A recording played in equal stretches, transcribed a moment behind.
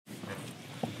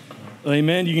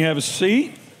Amen. You can have a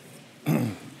seat.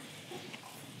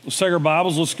 Let's take our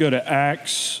Bibles. Let's go to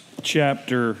Acts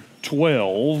chapter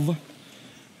 12.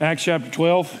 Acts chapter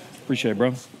 12. Appreciate it,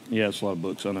 bro. Yeah, it's a lot of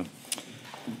books, I know.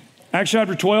 Acts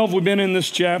chapter 12. We've been in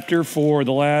this chapter for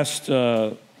the last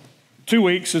 2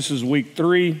 weeks. This is week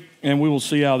 3, and we will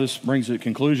see how this brings it to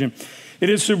conclusion. It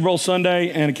is Super Bowl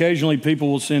Sunday, and occasionally people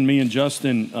will send me and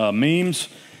Justin memes.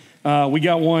 We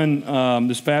got one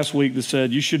this past week that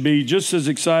said, you should be just as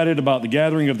excited about the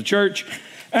gathering of the church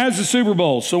as the Super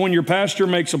Bowl. So when your pastor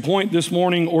makes a point this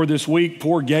morning or this week,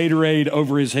 pour Gatorade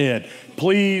over his head.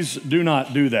 Please do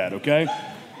not do that, okay?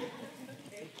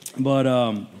 But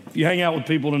if you hang out with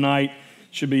people tonight,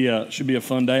 should be a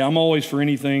fun day. I'm always for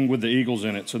anything with the Eagles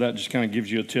in it, so that just kind of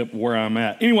gives you a tip where I'm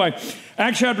at. Anyway,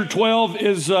 Acts chapter 12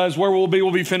 is where we'll be.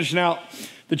 We'll be finishing out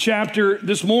the chapter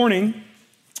this morning.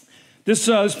 This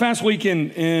past week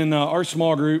in our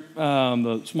small group,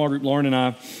 the small group Lauren and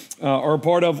I are a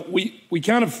part of, we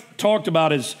kind of talked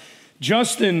about, as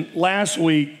Justin last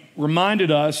week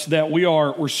reminded us, that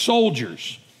we're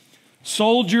soldiers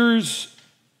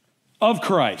of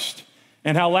Christ,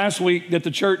 and how last week that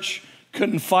the church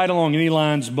couldn't fight along any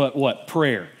lines but what?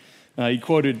 Prayer. He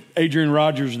quoted Adrian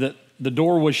Rogers that the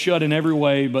door was shut in every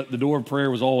way, but the door of prayer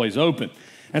was always open.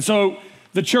 And so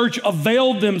the church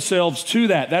availed themselves to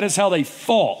that. That is how they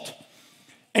fought.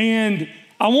 And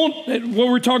when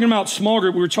we're talking about small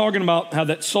group, we were talking about how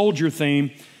that soldier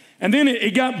theme, and then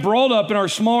it got brought up in our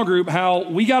small group how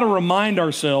we got to remind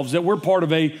ourselves that we're part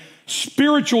of a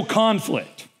spiritual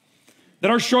conflict, that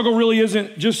our struggle really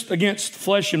isn't just against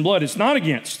flesh and blood. It's not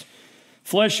against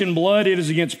flesh and blood. It is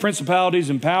against principalities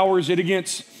and powers. It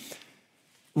against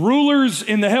rulers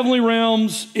in the heavenly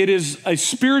realms. It is a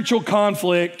spiritual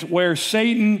conflict where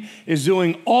Satan is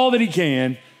doing all that he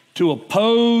can to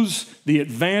oppose the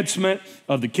advancement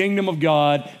of the kingdom of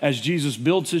God as Jesus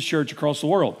builds his church across the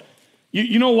world.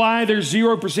 You know why there's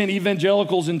 0%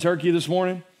 evangelicals in Turkey this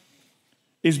morning?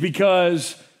 Is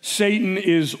because Satan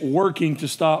is working to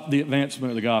stop the advancement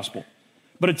of the gospel.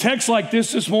 But a text like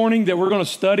this morning that we're going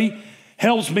to study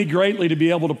helps me greatly to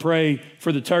be able to pray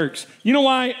for the Turks. You know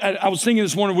why? I was thinking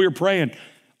this morning we were praying.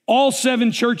 All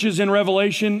 7 churches in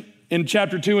Revelation in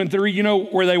chapter 2 and 3, you know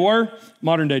where they were?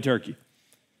 Modern day Turkey.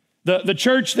 The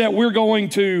church that we're going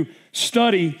to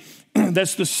study,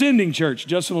 that's the sending church.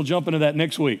 Justin will jump into that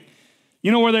next week.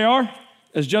 You know where they are?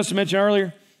 As Justin mentioned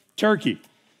earlier, Turkey.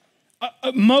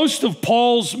 Most of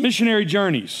Paul's missionary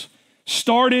journeys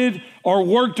started or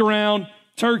worked around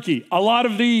Turkey. A lot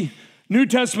of the New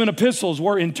Testament epistles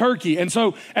were in Turkey. And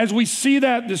so as we see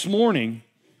that this morning,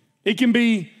 it can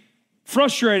be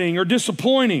frustrating or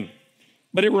disappointing,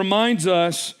 but it reminds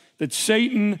us that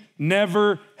Satan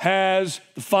never has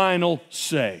the final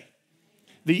say.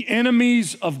 The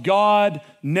enemies of God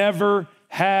never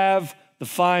have the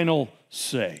final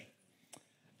say.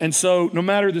 And so no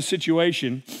matter the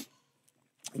situation,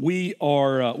 we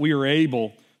are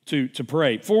able to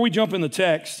pray. Before we jump in the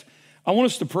text, I want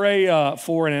us to pray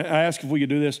for, and I ask if we could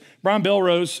do this. Brian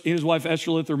Belrose, he and his wife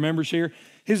Esther Lither are members here.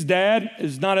 His dad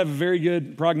does not have a very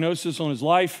good prognosis on his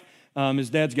life. His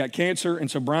dad's got cancer, and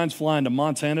so Brian's flying to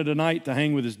Montana tonight to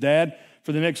hang with his dad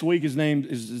for the next week. His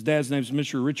dad's name is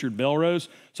Mr. Richard Belrose.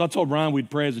 So I told Brian we'd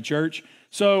pray as a church.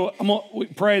 So I'm going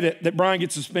to pray that Brian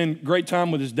gets to spend great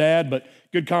time with his dad, but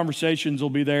good conversations will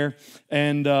be there.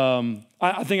 And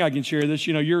I think I can share this.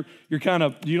 You know, you're kind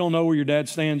of, you don't know where your dad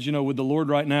stands, you know, with the Lord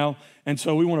right now. And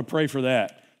so we want to pray for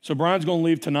that. So Brian's going to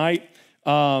leave tonight.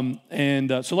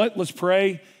 So let's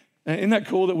pray. Isn't that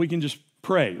cool that we can just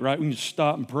pray, right? We can just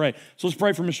stop and pray. So let's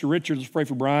pray for Mr. Richard. Let's pray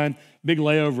for Brian. Big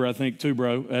layover, I think, too,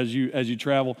 bro, as you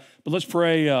travel. But let's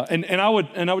pray. And I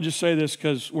would just say this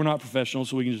because we're not professionals,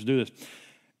 so we can just do this.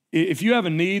 If you have a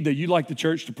need that you'd like the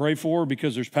church to pray for,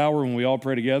 because there's power when we all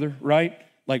pray together, right?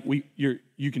 Like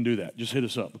you can do that. Just hit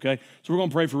us up, okay? So we're going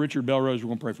to pray for Richard Belrose. We're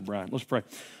going to pray for Brian. Let's pray.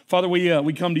 Father,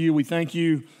 we come to you. We thank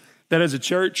you that as a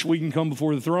church we can come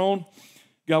before the throne.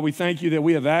 God, we thank you that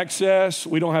we have access.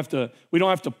 We don't have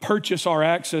to purchase our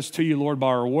access to you, Lord, by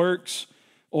our works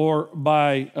or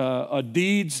by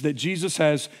deeds, that Jesus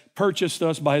has purchased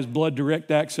us by his blood,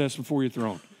 direct access before your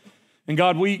throne. And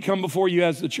God, we come before you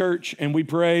as the church, and we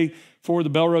pray for the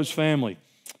Belrose family.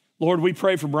 Lord, we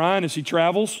pray for Brian as he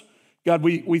travels. God,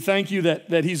 we thank you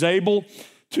that he's able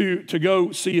to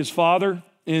go see his father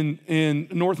in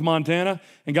North Montana.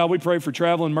 And God, we pray for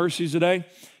traveling mercies today.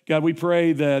 God, we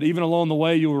pray that even along the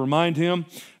way, you will remind him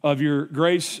of your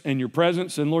grace and your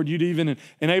presence. And Lord, you'd even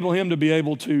enable him to be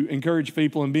able to encourage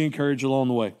people and be encouraged along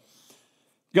the way.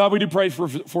 God, we do pray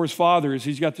for his father as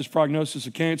he's got this prognosis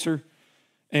of cancer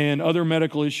and other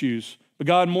medical issues. But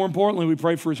God, more importantly, we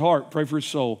pray for his heart, pray for his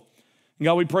soul. And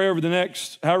God, we pray over the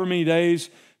next however many days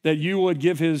that you would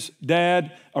give his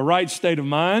dad a right state of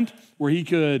mind where he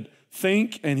could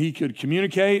think and he could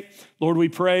communicate. Lord, we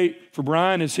pray for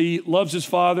Brian as he loves his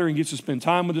father and gets to spend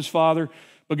time with his father.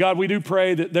 But God, we do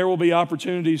pray that there will be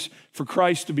opportunities for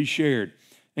Christ to be shared.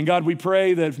 And God, we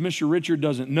pray that if Mr. Richard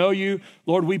doesn't know you,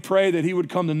 Lord, we pray that he would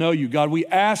come to know you. God, we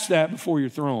ask that before your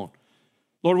throne.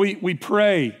 Lord, we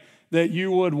pray that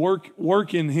you would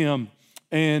work in him.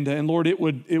 And Lord, it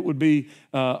would be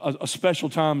a special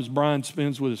time as Brian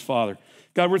spends with his father.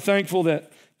 God, we're thankful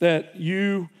that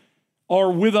you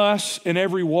are with us in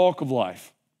every walk of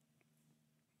life.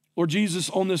 Lord Jesus,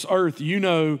 on this earth, you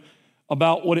know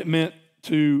about what it meant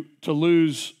to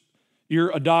lose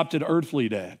your adopted earthly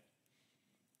dad.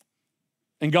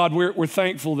 And God, we're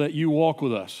thankful that you walk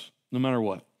with us no matter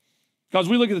what. God, as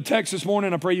we look at the text this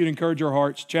morning, I pray you'd encourage our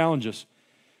hearts, challenge us.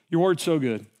 Your word's so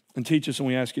good, and teach us, and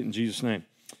we ask it in Jesus' name.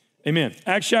 Amen.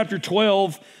 Acts chapter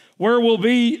 12, where we'll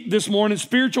be this morning,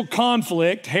 spiritual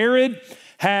conflict. Herod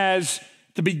has,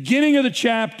 at the beginning of the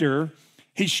chapter,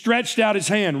 he stretched out his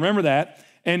hand. Remember that?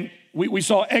 And we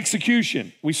saw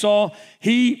execution. We saw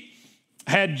he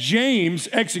had James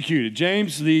executed.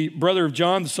 James, the brother of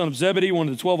John, the son of Zebedee, one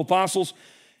of the 12 apostles,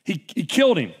 he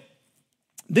killed him.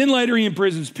 Then later he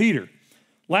imprisons Peter.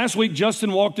 Last week,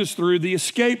 Justin walked us through the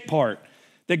escape part,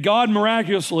 that God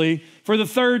miraculously, for the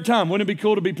third time, wouldn't it be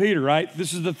cool to be Peter, right?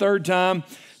 This is the third time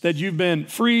that you've been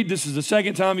freed. This is the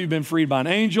second time you've been freed by an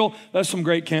angel. That's some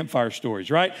great campfire stories,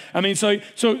 right? I mean, so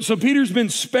Peter's been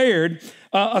spared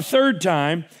a third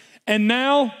time, and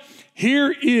now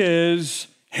here is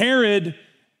Herod.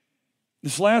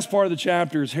 This last part of the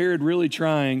chapter is Herod really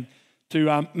trying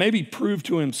to maybe prove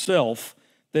to himself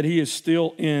that he is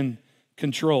still in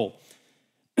control.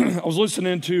 I was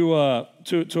listening to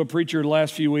a preacher the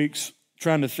last few weeks,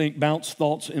 trying to bounce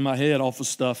thoughts in my head off of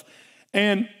stuff.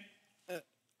 And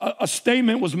a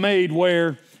statement was made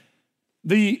where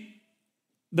the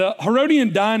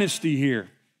Herodian dynasty here,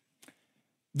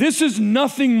 this is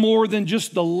nothing more than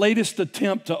just the latest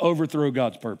attempt to overthrow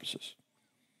God's purposes.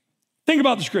 Think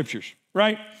about the scriptures,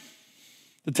 right?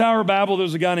 The Tower of Babel, there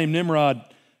was a guy named Nimrod,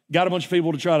 got a bunch of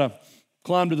people to try to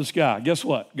climb to the sky. Guess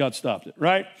what? God stopped it,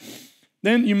 right?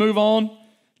 Then you move on.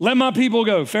 Let my people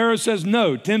go. Pharaoh says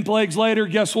no. 10 plagues later,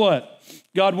 guess what?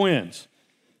 God wins.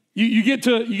 You get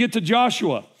to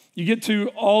Joshua. You get to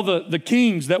all the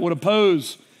kings that would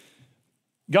oppose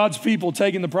God's people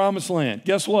taking the promised land.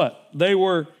 Guess what? They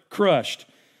were crushed.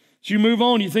 So you move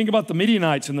on. You think about the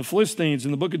Midianites and the Philistines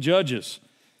in the book of Judges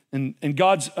and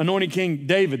God's anointed king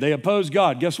David. They opposed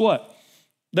God. Guess what?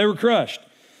 They were crushed.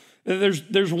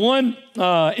 There's one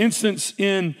instance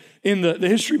in the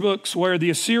history books where the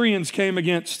Assyrians came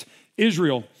against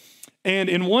Israel. And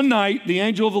in one night, the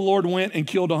angel of the Lord went and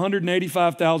killed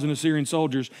 185,000 Assyrian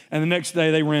soldiers. And the next day,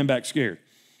 they ran back scared.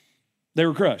 They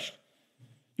were crushed.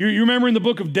 You remember in the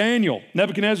book of Daniel,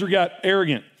 Nebuchadnezzar got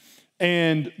arrogant.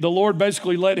 And the Lord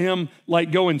basically let him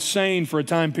go insane for a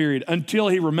time period until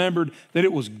he remembered that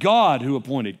it was God who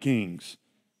appointed kings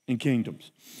and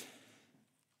kingdoms.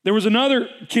 There was another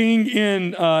king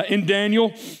in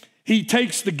Daniel. He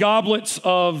takes the goblets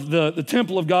of the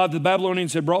temple of God the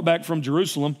Babylonians had brought back from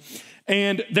Jerusalem,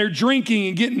 and they're drinking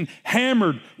and getting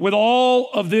hammered with all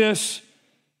of this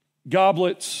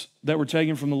goblets that were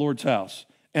taken from the Lord's house.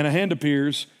 And a hand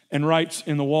appears and writes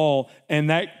in the wall,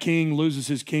 and that king loses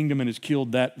his kingdom and is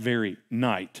killed that very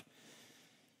night.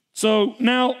 So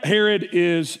now Herod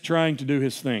is trying to do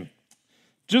his thing.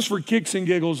 Just for kicks and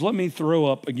giggles, let me throw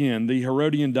up again the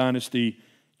Herodian dynasty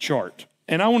chart.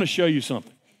 And I want to show you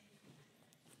something.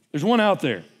 There's one out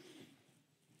there.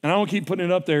 And I don't keep putting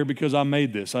it up there because I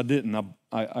made this. I didn't.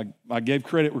 I gave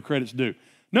credit where credit's due.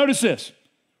 Notice this.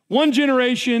 One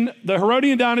generation, the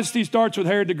Herodian dynasty starts with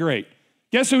Herod the Great.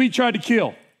 Guess who he tried to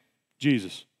kill?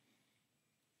 Jesus.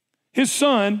 His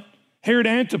son, Herod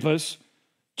Antipas,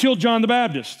 killed John the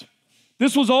Baptist.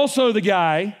 This was also the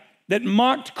guy that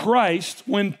mocked Christ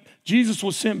when Jesus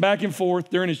was sent back and forth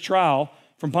during his trial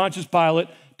from Pontius Pilate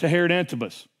to Herod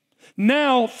Antipas.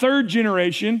 Now, third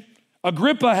generation,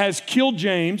 Agrippa has killed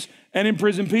James and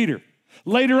imprisoned Peter.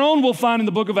 Later on, we'll find in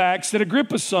the book of Acts that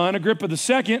Agrippa's son, Agrippa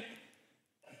II,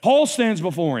 Paul stands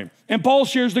before him, and Paul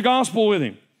shares the gospel with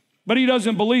him, but he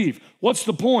doesn't believe. What's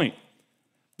the point?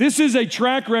 This is a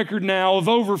track record now of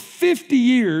over 50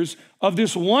 years of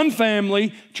this one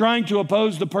family trying to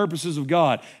oppose the purposes of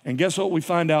God. And guess what we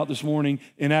find out this morning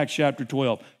in Acts chapter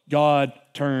 12? God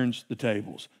turns the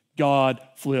tables. God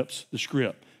flips the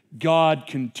script. God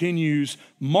continues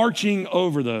marching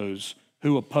over those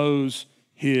who oppose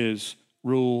his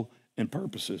rule and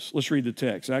purposes. Let's read the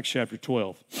text, Acts chapter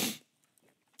 12,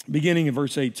 beginning in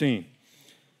verse 18.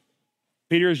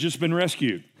 Peter has just been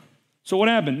rescued. So what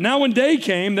happened? Now when day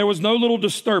came, there was no little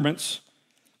disturbance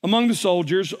among the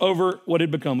soldiers over what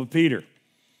had become of Peter.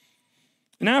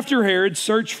 And after Herod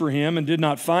searched for him and did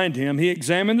not find him, he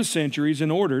examined the sentries and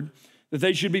ordered that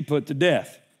they should be put to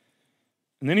death.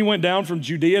 And then he went down from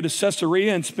Judea to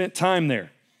Caesarea and spent time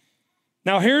there.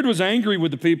 Now Herod was angry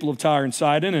with the people of Tyre and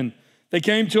Sidon, and they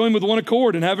came to him with one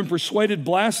accord, and having persuaded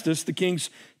Blastus, the king's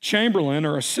chamberlain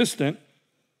or assistant,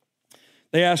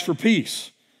 they asked for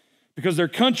peace, because their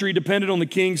country depended on the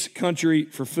king's country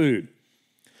for food.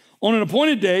 On an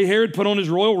appointed day, Herod put on his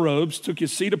royal robes, took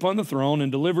his seat upon the throne, and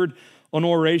delivered an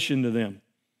oration to them.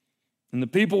 And the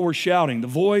people were shouting, "The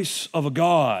voice of a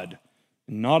God,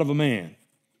 and not of a man."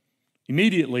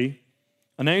 Immediately,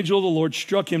 an angel of the Lord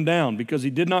struck him down because he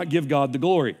did not give God the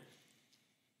glory.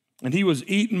 And he was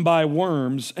eaten by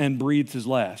worms and breathed his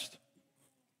last.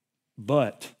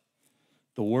 But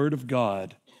the word of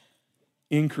God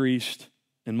increased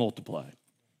and multiplied.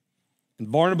 And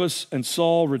Barnabas and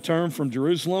Saul returned from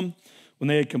Jerusalem when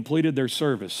they had completed their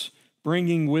service,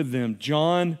 bringing with them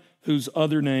John, whose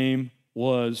other name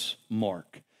was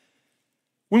Mark.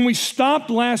 When we stopped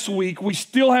last week, we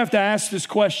still have to ask this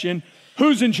question,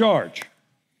 who's in charge?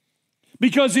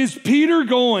 Because is Peter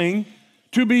going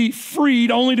to be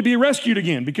freed only to be rescued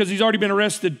again? Because he's already been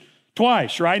arrested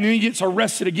twice, right? And then he gets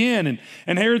arrested again,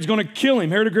 and Herod's going to kill him.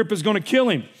 Herod Agrippa's going to kill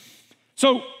him.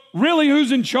 So really,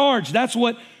 who's in charge? That's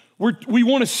what we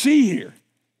want to see here.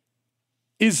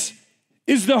 Is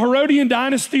the Herodian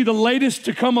dynasty the latest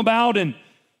to come about and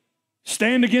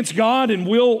stand against God, and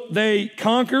will they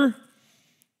conquer?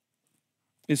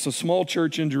 It's a small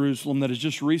church in Jerusalem that has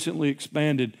just recently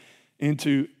expanded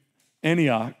into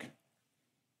Antioch.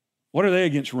 What are they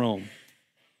against Rome?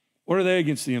 What are they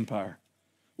against the empire?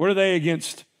 What are they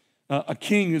against a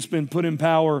king that's been put in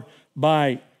power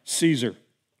by Caesar?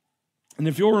 And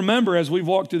if you'll remember, as we've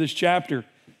walked through this chapter,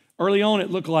 early on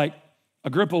it looked like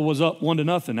Agrippa was up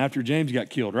 1-0 after James got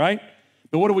killed, right?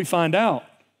 But what do we find out?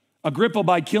 Agrippa,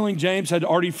 by killing James, had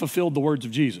already fulfilled the words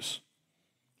of Jesus,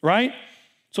 right?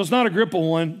 So it's not Agrippa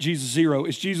 1, Jesus 0.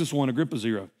 It's Jesus 1, Agrippa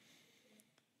 0.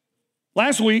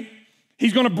 Last week,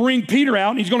 he's going to bring Peter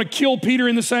out, and he's going to kill Peter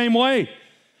in the same way.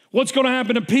 What's going to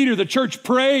happen to Peter? The church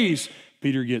prays.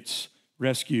 Peter gets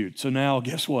rescued. So now,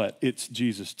 guess what? It's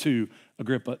Jesus 2,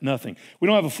 Agrippa, nothing. We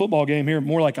don't have a football game here,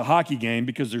 more like a hockey game,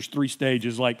 because there's 3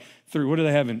 stages, like what do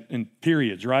they have in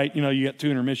periods, right? You know, you got 2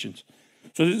 intermissions.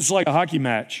 So this is like a hockey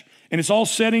match. And it's all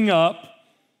setting up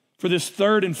for this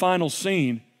third and final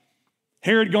scene.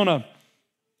 Herod going to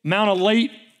mount a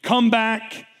late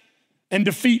comeback and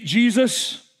defeat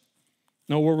Jesus.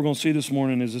 No, what we're going to see this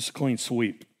morning is this clean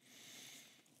sweep.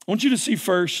 I want you to see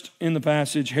first in the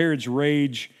passage Herod's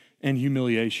rage and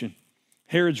humiliation.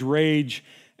 Herod's rage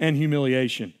and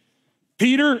humiliation.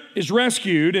 Peter is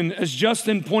rescued, and as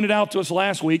Justin pointed out to us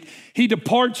last week, he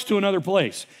departs to another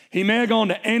place. He may have gone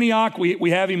to Antioch.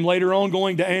 We have him later on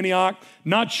going to Antioch.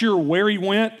 Not sure where he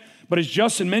went, but as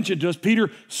Justin mentioned to us, Peter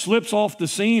slips off the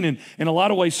scene, and in a lot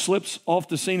of ways slips off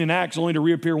the scene in Acts, only to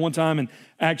reappear one time in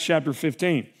Acts chapter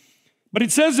 15. But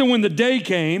it says that when the day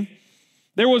came,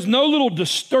 there was no little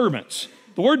disturbance.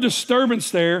 The word disturbance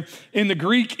there in the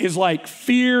Greek is like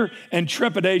fear and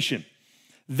trepidation.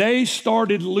 They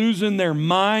started losing their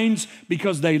minds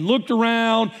because they looked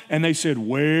around and they said,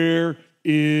 "Where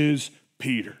is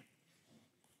Peter?"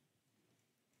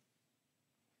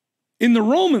 In the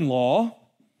Roman law,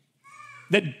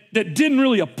 that didn't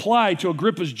really apply to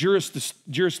Agrippa's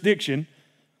jurisdiction,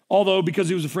 although because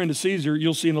he was a friend of Caesar,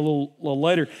 you'll see in a little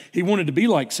later, he wanted to be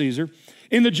like Caesar.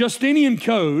 In the Justinian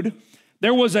Code,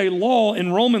 there was a law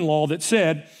in Roman law that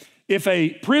said if a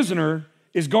prisoner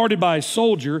is guarded by a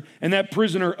soldier and that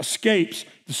prisoner escapes,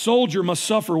 the soldier must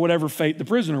suffer whatever fate the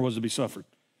prisoner was to be suffered.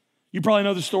 You probably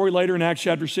know the story later in Acts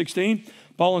chapter 16.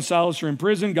 Paul and Silas are in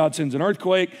prison. God sends an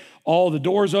earthquake. All the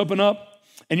doors open up.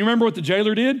 And you remember what the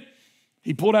jailer did?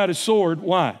 He pulled out his sword.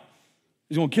 Why?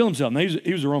 He's going to kill himself. Now,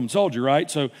 he was a Roman soldier, right?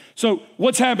 So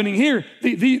what's happening here?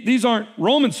 These aren't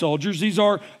Roman soldiers. These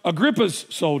are Agrippa's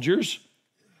soldiers.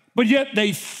 But yet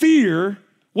they fear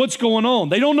what's going on.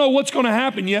 They don't know what's going to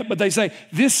happen yet, but they say,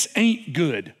 this ain't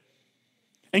good.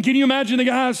 And can you imagine the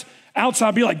guys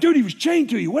outside be like, dude, he was chained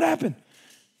to you. What happened?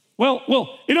 Well,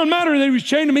 it doesn't matter that he was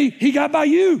chained to me. He got by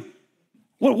you.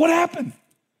 What happened?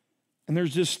 And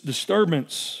there's this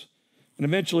disturbance. And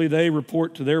eventually they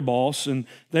report to their boss, and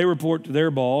they report to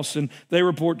their boss, and they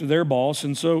report to their boss.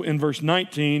 And so in verse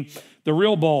 19, the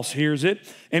real boss hears it.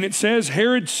 And it says,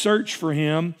 Herod searched for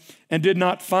him and did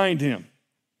not find him.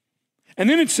 And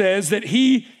then it says that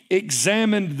he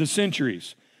examined the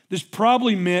sentries. This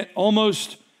probably meant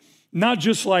almost not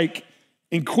just like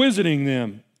inquisiting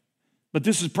them, but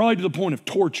this is probably to the point of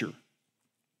torture,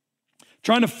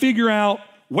 trying to figure out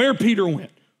where Peter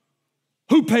went,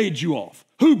 who paid you off,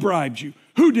 who bribed you,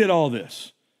 who did all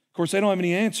this. Of course, they don't have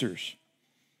any answers.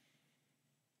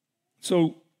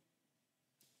 So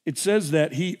it says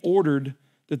that he ordered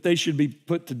that they should be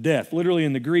put to death. Literally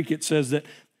in the Greek, it says that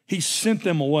he sent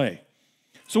them away.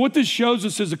 So what this shows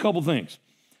us is a couple things.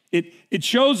 It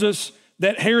shows us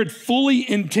that Herod fully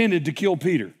intended to kill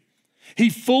Peter. He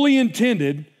fully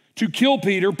intended to kill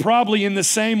Peter probably in the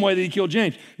same way that he killed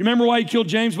James. You remember why he killed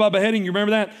James by beheading? You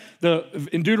remember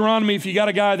that? In Deuteronomy, if you got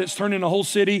a guy that's turning a whole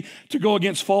city to go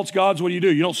against false gods, what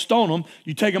do? You don't stone them.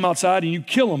 You take them outside and you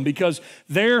kill them because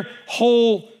their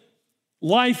whole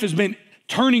life has been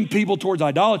turning people towards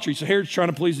idolatry. So Herod's trying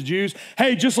to please the Jews.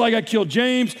 Hey, just like I killed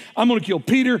James, I'm going to kill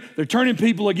Peter. They're turning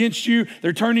people against you.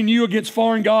 They're turning you against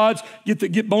foreign gods.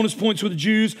 Get bonus points with the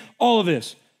Jews. All of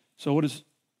this. So what does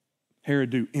Herod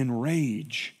do?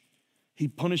 Enrage. He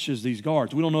punishes these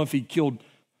guards. We don't know if he killed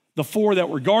the 4 that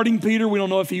were guarding Peter. We don't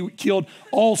know if he killed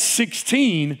all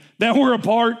 16 that were a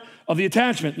part of the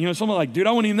attachment. You know, someone like, dude,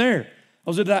 I wasn't even there. I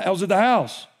was at the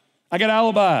house. I got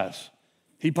alibis.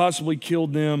 He possibly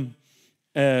killed them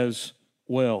as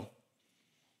well.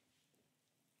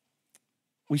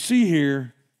 We see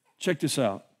here, check this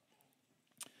out,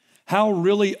 how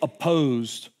really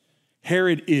opposed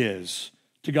Herod is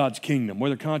to God's kingdom,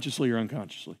 whether consciously or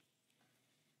unconsciously.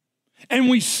 And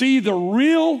we see the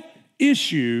real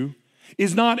issue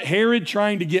is not Herod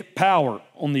trying to get power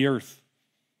on the earth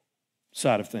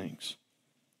side of things.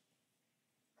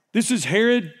 This is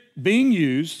Herod being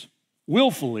used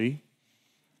willfully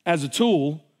as a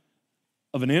tool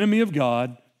of an enemy of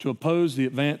God to oppose the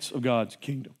advance of God's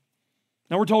kingdom.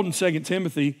 Now we're told in 2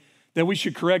 Timothy that we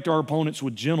should correct our opponents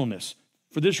with gentleness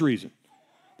for this reason,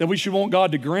 that we should want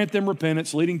God to grant them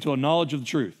repentance leading to a knowledge of the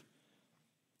truth,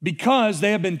 because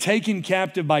they have been taken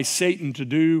captive by Satan to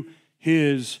do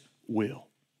his will.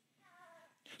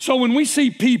 So when we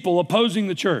see people opposing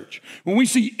the church, when we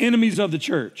see enemies of the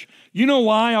church, you know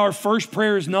why our first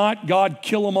prayer is not, God,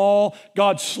 kill them all,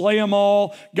 God, slay them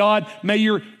all, God, may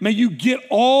you get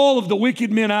all of the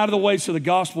wicked men out of the way so the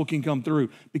gospel can come through.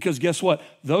 Because guess what?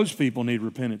 Those people need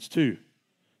repentance too.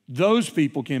 Those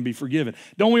people can be forgiven.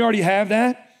 Don't we already have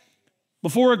that?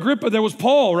 Before Agrippa, there was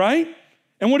Paul, right?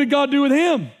 And what did God do with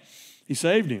him? He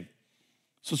saved him.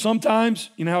 So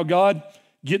sometimes, you know how God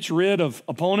gets rid of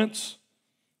opponents?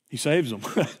 He saves them.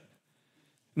 And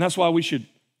that's why we should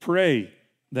pray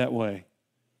that way.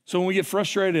 So when we get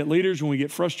frustrated at leaders, when we get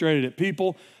frustrated at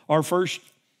people, our first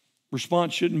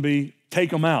response shouldn't be, take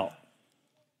them out.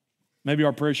 Maybe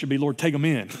our prayer should be, Lord, take them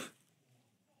in.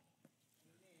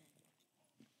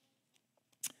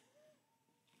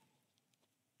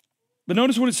 But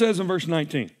notice what it says in verse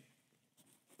 19.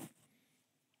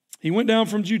 He went down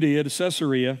from Judea to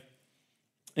Caesarea,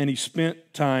 and he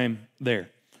spent time there.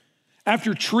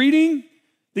 After treating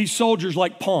these soldiers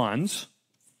like pawns,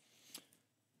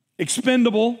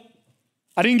 expendable,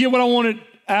 I didn't get what I wanted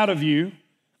out of you,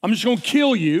 I'm just going to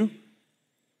kill you,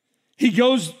 he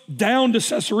goes down to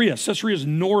Caesarea. Caesarea is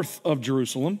north of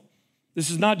Jerusalem. This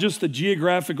is not just a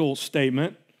geographical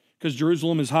statement, because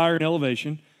Jerusalem is higher in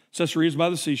elevation. Caesarea is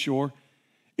by the seashore.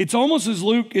 It's almost as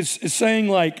Luke is saying,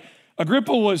 like,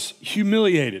 Agrippa was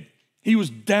humiliated. He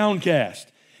was downcast.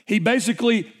 He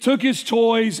basically took his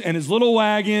toys and his little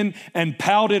wagon and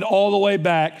pouted all the way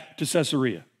back to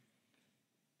Caesarea.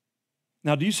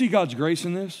 Now, do you see God's grace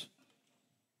in this?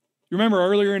 You remember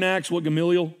earlier in Acts what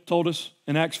Gamaliel told us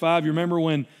in Acts 5? You remember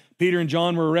when Peter and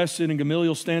John were arrested and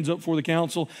Gamaliel stands up before the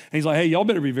council and he's like, hey, y'all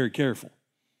better be very careful.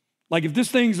 Like, if this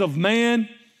thing's of man,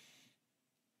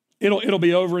 it'll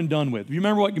be over and done with. You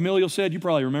remember what Gamaliel said? You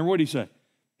probably remember. What did he say?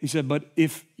 He said, but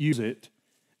if you use it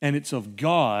and it's of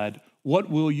God, what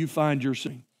will you find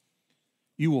yourself?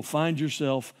 You will find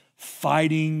yourself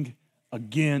fighting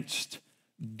against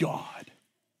God.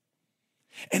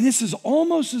 And this is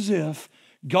almost as if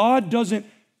God doesn't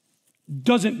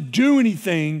do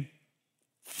anything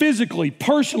physically,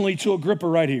 personally to Agrippa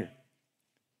right here.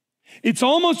 It's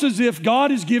almost as if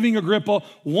God is giving Agrippa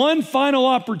one final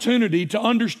opportunity to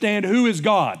understand who is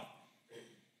God.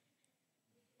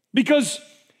 Because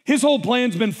his whole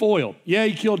plan's been foiled. Yeah,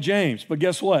 he killed James, but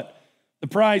guess what? The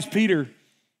prize, Peter,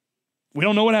 we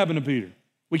don't know what happened to Peter.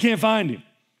 We can't find him.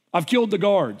 I've killed the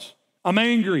guards. I'm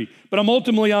angry, but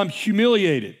I'm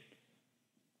humiliated.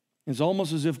 It's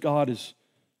almost as if God is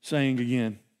saying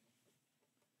again,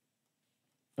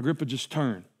 Agrippa, just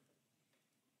turn.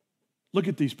 Look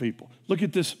at these people. Look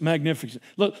at this magnificence.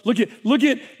 Look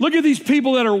at these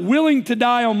people that are willing to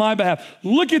die on my behalf.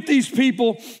 Look at these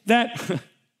people that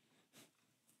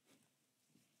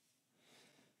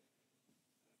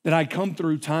that I come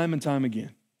through time and time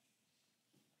again.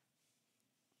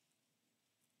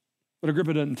 But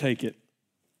Agrippa doesn't take it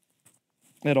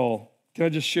at all. Can I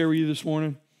just share with you this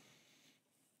morning?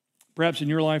 Perhaps in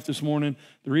your life this morning,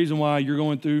 the reason why you're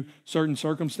going through certain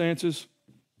circumstances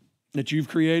that you've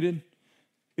created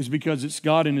is because it's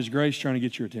God in His grace trying to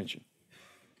get your attention.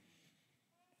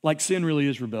 Like sin really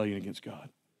is rebellion against God.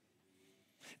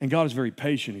 And God is very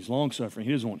patient. He's long-suffering.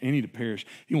 He doesn't want any to perish.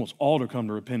 He wants all to come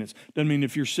to repentance. Doesn't mean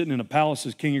if you're sitting in a palace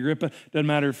as King Agrippa. Doesn't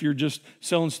matter if you're just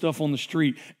selling stuff on the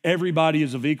street. Everybody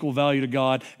is of equal value to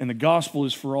God, and the gospel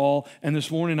is for all. And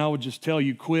this morning, I would just tell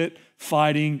you, quit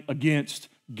fighting against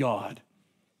God.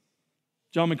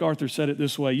 John MacArthur said it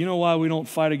this way. You know why we don't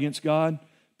fight against God?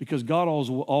 Because God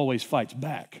always fights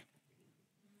back.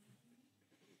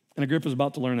 And Agrippa's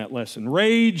about to learn that lesson.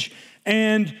 Rage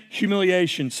and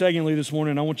humiliation. Secondly, this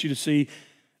morning, I want you to see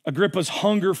Agrippa's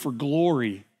hunger for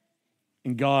glory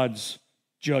in God's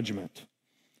judgment.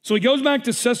 So he goes back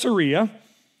to Caesarea,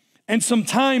 and some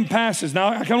time passes. Now,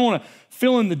 I kind of want to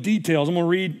fill in the details. I'm going to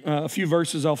read a few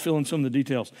verses. I'll fill in some of the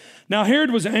details. Now,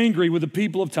 Herod was angry with the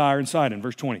people of Tyre and Sidon,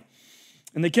 verse 20.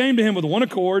 And they came to him with one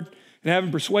accord, and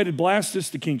having persuaded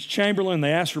Blastus, the king's chamberlain,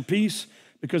 they asked for peace,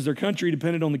 because their country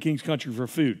depended on the king's country for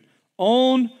food.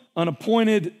 On an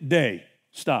appointed day.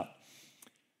 Stop.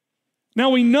 Now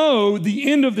we know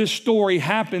the end of this story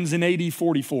happens in AD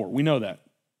 44. We know that.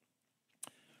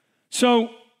 So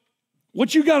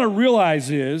what you got to realize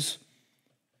is,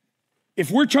 if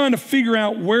we're trying to figure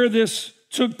out where this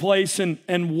took place and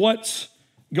what's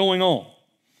going on,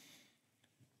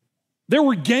 there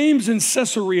were games in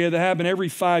Caesarea that happened every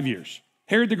 5 years.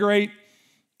 Herod the Great,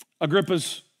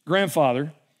 Agrippa's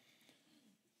grandfather,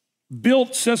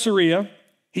 built Caesarea.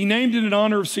 He named it in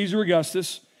honor of Caesar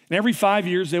Augustus. And every 5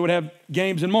 years, they would have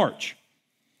games in March.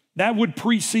 That would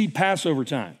precede Passover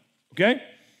time, okay?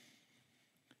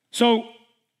 So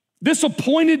this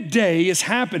appointed day is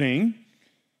happening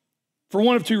for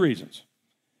one of two reasons.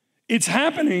 It's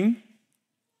happening,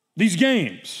 these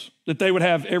games that they would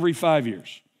have every 5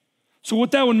 years. So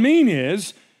what that would mean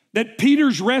is that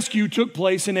Peter's rescue took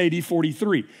place in AD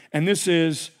 43, and this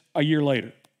is a year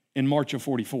later, in March of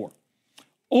 44.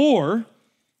 Or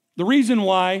the reason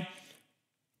why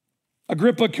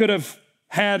Agrippa could have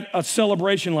had a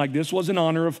celebration like this was in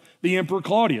honor of the Emperor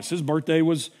Claudius. His birthday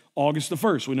was August the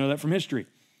 1st. We know that from history.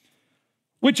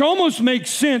 Which almost makes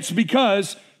sense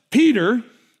because Peter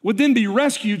would then be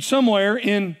rescued somewhere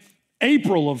in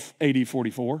April of AD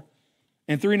 44.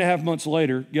 And 3.5 months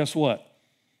later, guess what?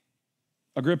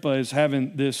 Agrippa is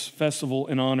having this festival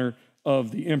in honor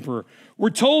of the emperor. We're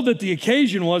told that the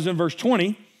occasion was, in verse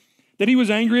 20, that he was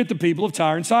angry at the people of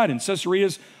Tyre and Sidon. Caesarea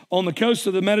is on the coast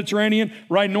of the Mediterranean.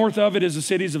 Right north of it is the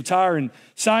cities of Tyre and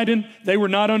Sidon. They were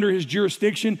not under his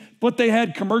jurisdiction, but they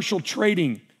had commercial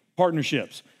trading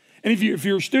partnerships. And if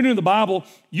you're a student of the Bible,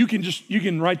 you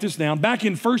can write this down. Back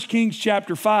in 1 Kings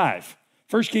chapter 5,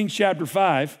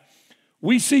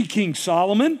 we see King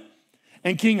Solomon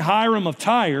and King Hiram of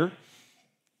Tyre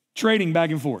trading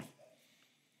back and forth.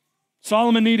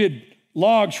 Solomon needed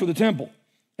logs for the temple.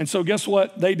 And so guess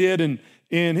what they did in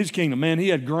his kingdom? Man, he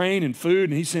had grain and food,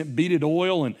 and he sent beaded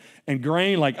oil and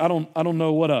grain. Like, I don't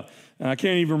know what I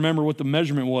can't even remember what the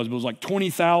measurement was, but it was like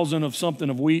 20,000 of something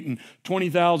of wheat and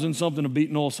 20,000 something of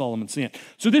beaten oil Solomon sent.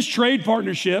 So this trade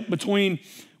partnership between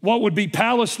what would be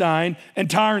Palestine and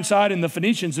Tyre and Sidon, the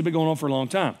Phoenicians, had been going on for a long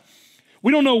time.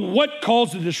 We don't know what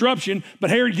caused the disruption, but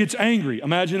Herod gets angry.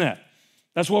 Imagine that.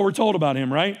 That's what we're told about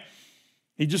him, right?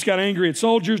 He just got angry at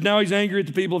soldiers. Now he's angry at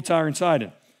the people of Tyre and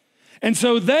Sidon. And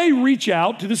so they reach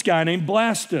out to this guy named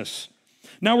Blastus.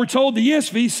 Now we're told the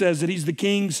ESV says that he's the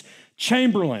king's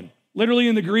chamberlain. Literally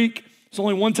in the Greek, it's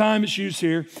only one time it's used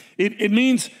here. It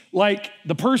means like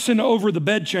the person over the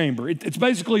bedchamber. It's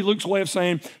basically Luke's way of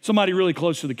saying somebody really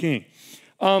close to the king.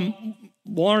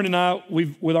 Lauren and I,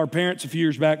 with our parents a few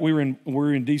years back, we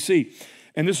were in D.C.,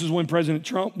 and this is when President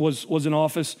Trump was in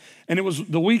office, and it was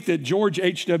the week that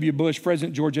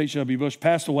President George H.W. Bush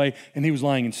passed away, and he was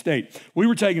lying in state. We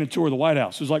were taking a tour of the White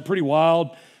House. It was like pretty wild.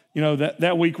 You know,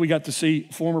 that week we got to see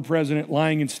former president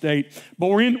lying in state. But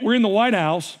we're in the White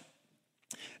House,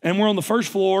 and we're on the first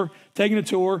floor taking a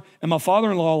tour, and my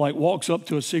father-in-law like walks up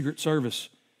to a Secret Service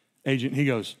agent, and he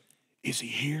goes, "Is he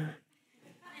here?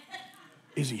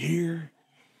 Is he here?"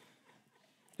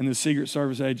 And the Secret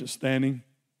Service agent standing.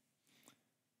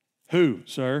 "Who,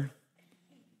 sir?"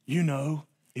 "You know,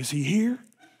 is he here?"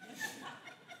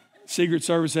 Secret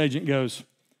Service agent goes,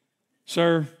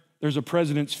 "Sir, there's a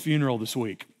president's funeral this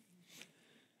week."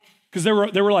 Because there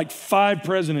were like 5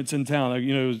 presidents in town.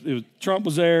 You know, Trump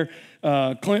was there,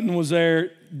 Clinton was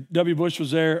there, W. Bush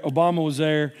was there, Obama was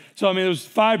there. So, I mean, there was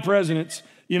 5 presidents,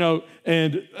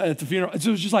 and at the funeral. So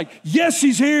it was just like, yes,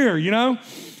 he's here,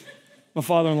 My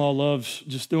father-in-law loves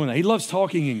just doing that. He loves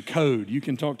talking in code. You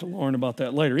can talk to Lauren about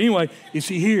that later. Anyway, is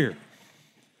he here?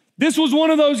 This was one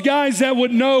of those guys that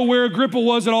would know where Agrippa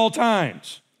was at all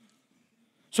times.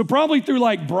 So probably through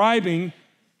like bribing,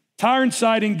 Tyre and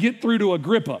Sidon get through to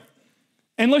Agrippa.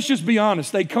 And let's just be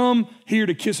honest, they come here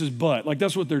to kiss his butt. Like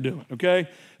that's what they're doing, okay?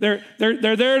 They're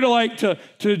there to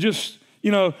just,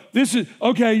 this is,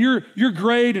 okay, you're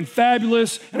great and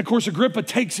fabulous. And of course, Agrippa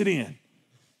takes it in.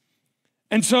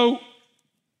 And so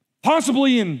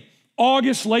possibly in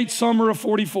August, late summer of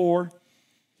 44,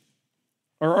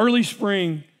 or early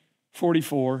spring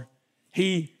 44,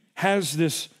 he has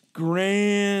this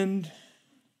grand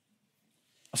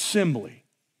assembly.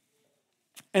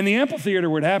 And the amphitheater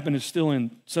where it happened is still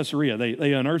in Caesarea.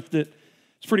 They unearthed it.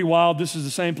 It's pretty wild. This is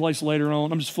the same place later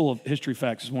on. I'm just full of history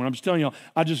facts this morning. I'm just telling y'all,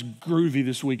 I just groovy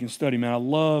this week in study, man. I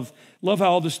love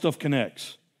how all this stuff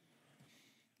connects.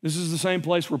 This is the same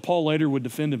place where Paul later would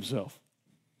defend himself.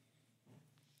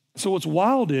 So what's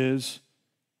wild is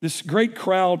this great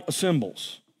crowd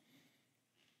assembles.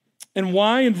 And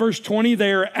why? In verse 20,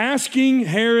 they are asking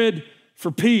Herod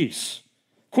for peace.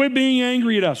 Quit being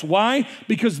angry at us. Why?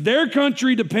 Because their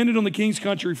country depended on the king's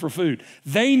country for food.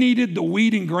 They needed the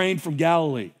wheat and grain from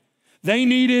Galilee. They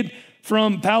needed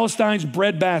from Palestine's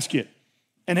breadbasket.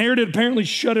 And Herod had apparently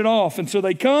shut it off. And so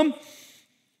they come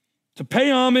to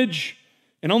pay homage.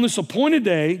 And on this appointed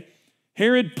day,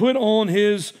 Herod put on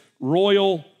his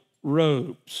royal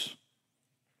robes.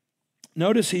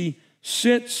 Notice he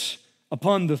sits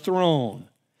upon the throne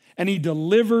and he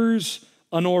delivers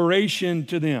an oration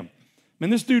to them. Man,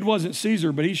 this dude wasn't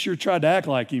Caesar, but he sure tried to act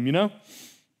like him,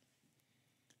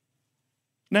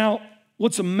 Now,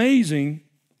 what's amazing,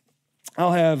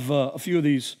 I'll have a few of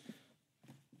these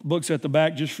books at the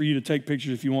back just for you to take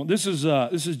pictures if you want. This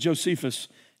is Josephus.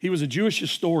 He was a Jewish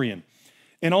historian.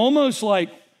 And almost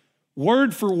like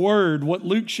word for word, what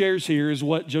Luke shares here is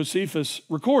what Josephus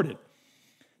recorded.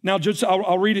 Now,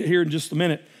 I'll read it here in just a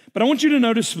minute. But I want you to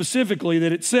notice specifically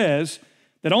that it says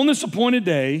that on this appointed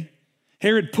day,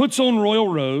 Herod puts on royal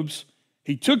robes,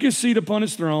 he took his seat upon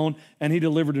his throne, and he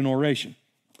delivered an oration.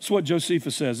 That's what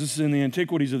Josephus says. This is in the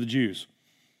Antiquities of the Jews.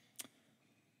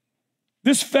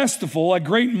 This festival, a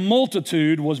great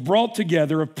multitude was brought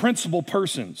together of principal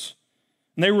persons,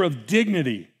 and they were of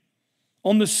dignity.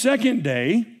 On the second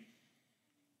day,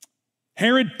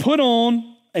 Herod put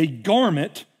on a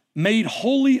garment made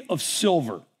wholly of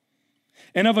silver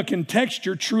and of a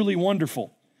contexture truly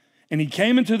wonderful. And he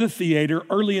came into the theater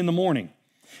early in the morning,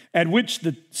 at which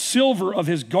the silver of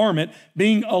his garment,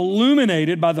 being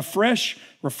illuminated by the fresh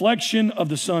reflection of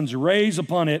the sun's rays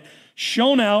upon it,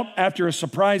 shone out after a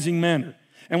surprising manner,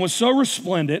 and was so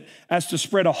resplendent as to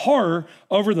spread a horror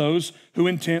over those who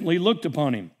intently looked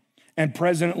upon him. And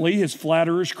presently his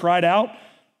flatterers cried out,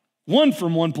 one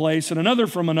from one place and another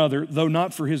from another, though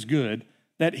not for his good,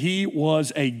 that he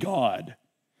was a god.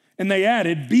 And they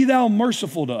added, be thou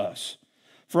merciful to us.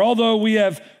 For although we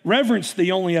have reverenced thee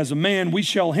only as a man, we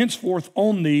shall henceforth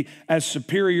own thee as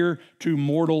superior to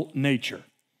mortal nature.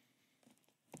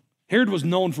 Herod was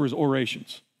known for his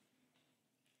orations.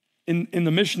 In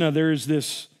the Mishnah, there is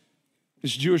this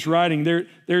Jewish writing.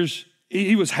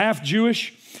 He was half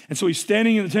Jewish, and so he's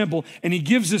standing in the temple, and he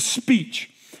gives this speech.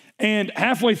 And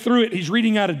halfway through it, he's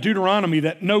reading out of Deuteronomy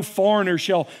that no foreigner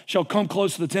shall come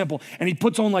close to the temple. And he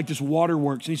puts on like this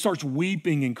waterworks, and he starts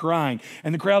weeping and crying.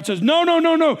 And the crowd says,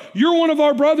 no, you're one of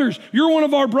our brothers. You're one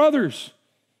of our brothers.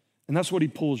 And that's what he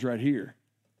pulls right here,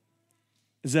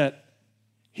 is that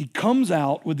he comes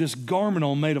out with this garment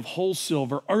on made of whole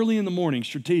silver early in the morning,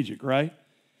 strategic, right?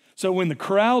 So when the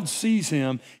crowd sees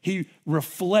him, he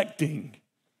reflecting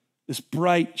this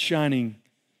bright, shining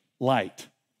light.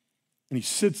 And he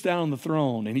sits down on the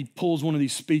throne and he pulls one of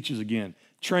these speeches again,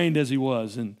 trained as he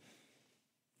was and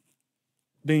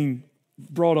being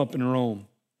brought up in Rome.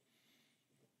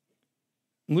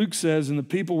 Luke says, and the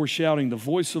people were shouting, the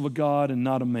voice of a God and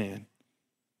not a man.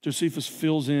 Josephus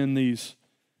fills in these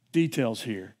details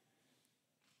here.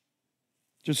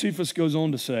 Josephus goes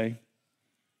on to say,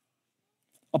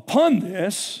 upon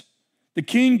this, the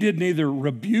king did neither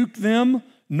rebuke them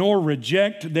nor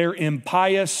reject their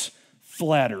impious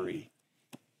flattery.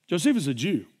 Josephus is a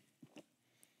Jew.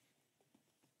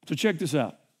 So check this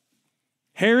out.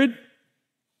 Herod,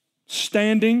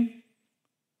 standing,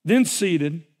 then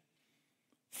seated,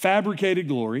 fabricated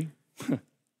glory,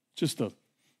 just a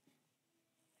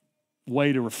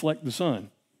way to reflect the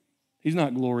sun. He's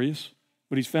not glorious,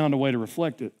 but he's found a way to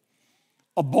reflect it.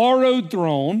 A borrowed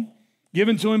throne,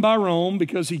 given to him by Rome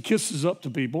because he kisses up to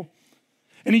people.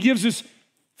 And he gives this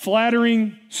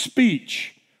flattering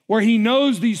speech where he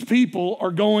knows these people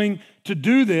are going to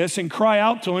do this and cry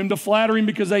out to him to flatter him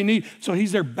because they need. So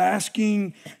he's there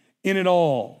basking in it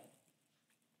all.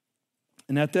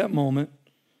 And at that moment,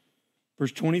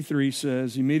 verse 23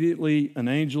 says, immediately an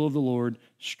angel of the Lord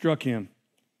struck him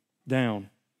down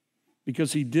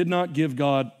because he did not give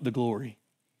God the glory.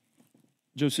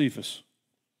 Josephus.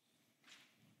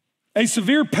 A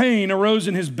severe pain arose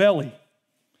in his belly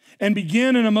and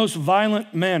began in a most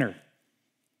violent manner.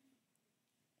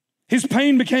 His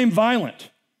pain became violent.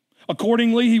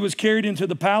 Accordingly, he was carried into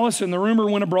the palace, and the rumor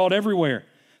went abroad everywhere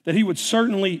that he would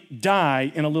certainly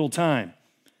die in a little time.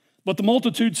 But the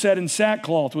multitude sat in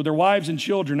sackcloth with their wives and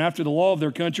children after the law of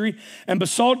their country and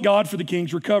besought God for the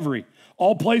king's recovery.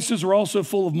 All places were also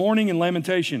full of mourning and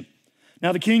lamentation.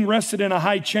 Now the king rested in a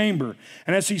high chamber,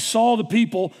 and as he saw the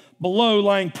people below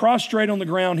lying prostrate on the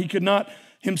ground, he could not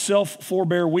himself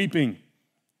forbear weeping.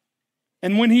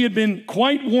 And when he had been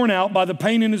quite worn out by the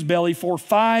pain in his belly for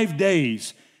 5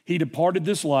 days, he departed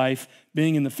this life,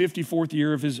 being in the 54th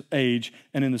year of his age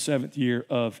and in the 7th year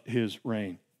of his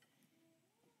reign.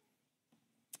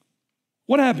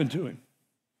 What happened to him?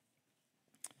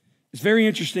 It's very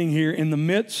interesting here. In the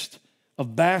midst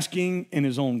of basking in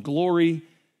his own glory,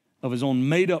 of his own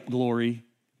made-up glory,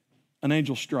 an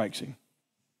angel strikes him.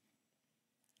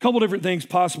 A couple different things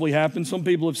possibly happened. Some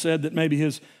people have said that maybe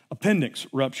his appendix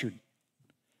ruptured.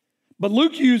 But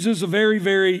Luke uses a very,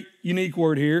 very unique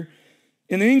word here.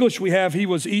 In the English we have, he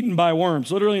was eaten by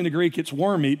worms. Literally in the Greek, it's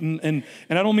worm-eaten. And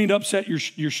I don't mean to upset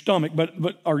your stomach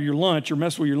or your lunch or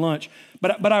mess with your lunch.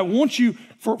 But I want you,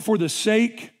 for the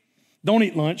sake, don't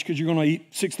eat lunch because you're going to eat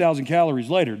 6,000 calories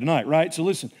later tonight, right? So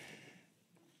listen,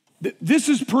 this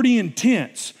is pretty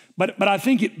intense. But I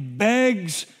think it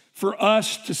begs for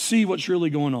us to see what's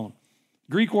really going on.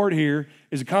 Greek word here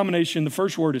is a combination. The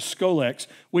first word is scolex,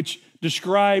 which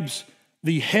describes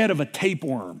the head of a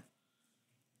tapeworm.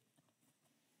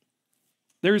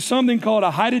 There is something called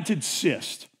a hydatid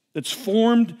cyst that's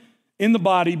formed in the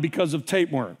body because of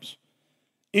tapeworms.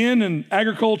 In an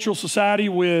agricultural society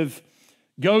with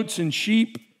goats and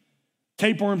sheep,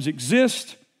 tapeworms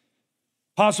exist.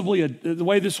 Possibly the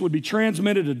way this would be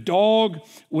transmitted, a dog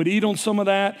would eat on some of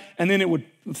that, and then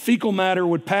fecal matter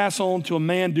would pass on to a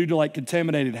man due to like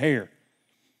contaminated hair.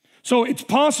 So it's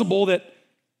possible that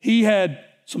he had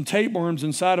some tapeworms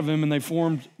inside of him and they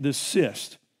formed this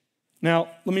cyst. Now,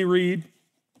 let me read.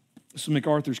 This is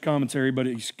MacArthur's commentary, but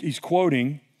he's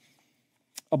quoting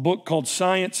a book called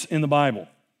Science in the Bible.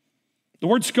 The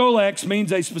word scolex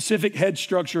means a specific head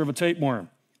structure of a tapeworm.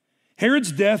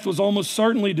 Herod's death was almost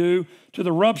certainly due to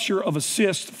the rupture of a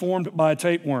cyst formed by a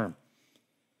tapeworm.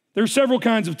 There are several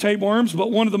kinds of tapeworms, but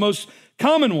one of the most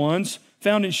common ones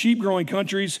found in sheep-growing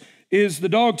countries is the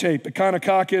dog tape,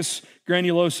 Echinococcus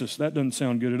granulosus. That doesn't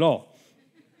sound good at all.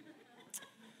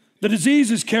 The disease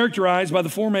is characterized by the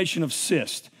formation of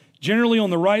cysts, generally on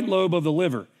the right lobe of the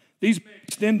liver. These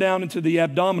extend down into the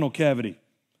abdominal cavity.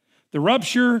 The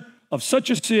rupture of such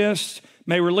a cyst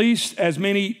may release as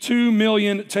many 2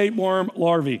 million tapeworm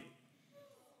larvae.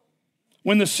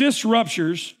 When the cyst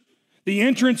ruptures, the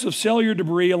entrance of cellular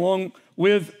debris along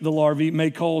with the larvae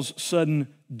may cause sudden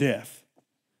death.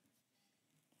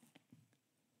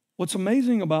 What's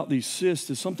amazing about these cysts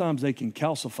is sometimes they can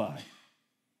calcify.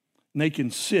 And they can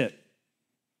sit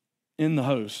in the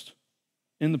host,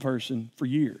 in the person, for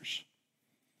years.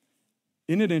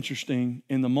 Isn't it interesting?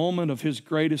 In the moment of his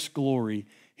greatest glory,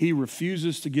 he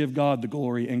refuses to give God the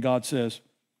glory, and God says,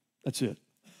 that's it.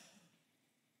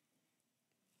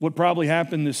 What probably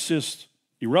happened, this cyst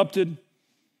erupted.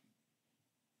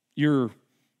 Your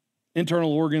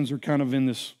internal organs are kind of in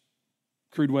this,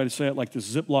 crude way to say it, like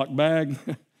this Ziploc bag.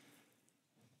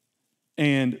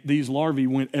 And these larvae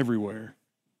went everywhere.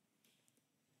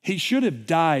 He should have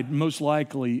died most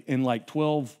likely in like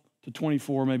 12 to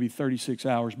 24, maybe 36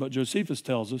 hours. But Josephus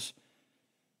tells us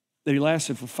that he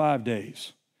lasted for 5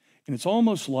 days. And it's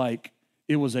almost like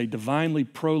it was a divinely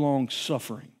prolonged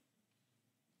suffering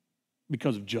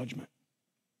because of judgment.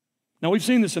 Now, we've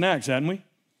seen this in Acts, haven't we?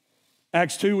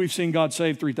 Acts 2, we've seen God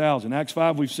save 3,000. Acts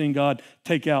 5, we've seen God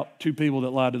take out 2 people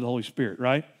that lied to the Holy Spirit,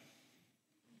 right?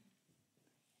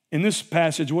 In this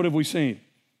passage, what have we seen?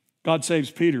 God saves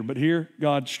Peter, but here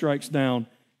God strikes down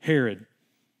Herod.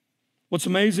 What's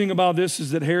amazing about this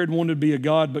is that Herod wanted to be a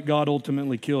god, but God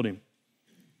ultimately killed him.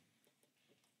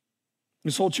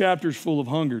 This whole chapter is full of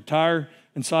hunger. Tyre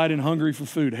and Sidon hungry for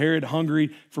food. Herod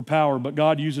hungry for power, but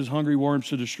God uses hungry worms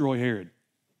to destroy Herod.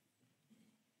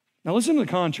 Now listen to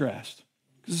the contrast,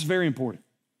 because this is very important.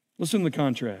 Listen to the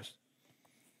contrast.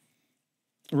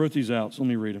 I wrote these out, so let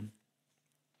me read them.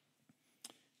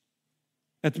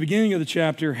 At the beginning of the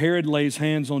chapter, Herod lays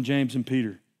hands on James and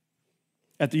Peter.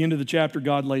 At the end of the chapter,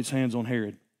 God lays hands on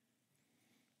Herod.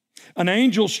 An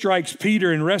angel strikes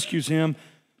Peter and rescues him,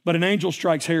 but an angel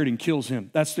strikes Herod and kills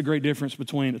him. That's the great difference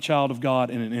between a child of God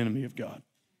and an enemy of God.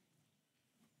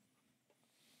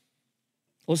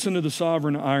 Listen to the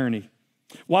sovereign irony.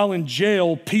 While in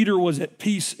jail, Peter was at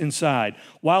peace inside.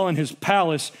 While in his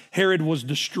palace, Herod was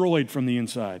destroyed from the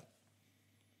inside.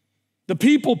 The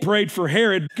people prayed for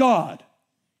Herod, God.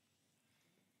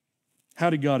 How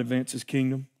did God advance his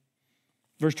kingdom?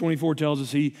 Verse 24 tells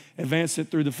us he advanced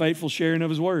it through the faithful sharing of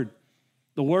his word.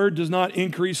 The word does not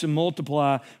increase and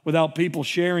multiply without people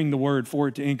sharing the word for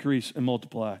it to increase and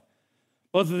multiply.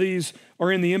 Both of these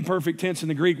are in the imperfect tense in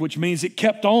the Greek, which means it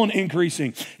kept on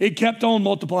increasing. It kept on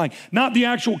multiplying. Not the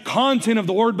actual content of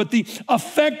the word, but the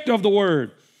effect of the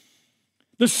word.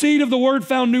 The seed of the word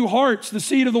found new hearts. The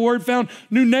seed of the word found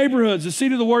new neighborhoods. The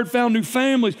seed of the word found new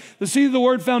families. The seed of the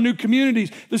word found new communities.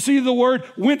 The seed of the word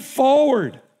went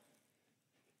forward.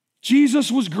 Jesus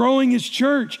was growing his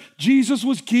church. Jesus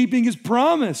was keeping his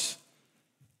promise.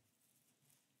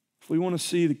 If we want to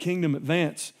see the kingdom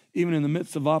advance, even in the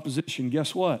midst of opposition,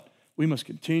 guess what? We must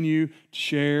continue to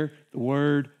share the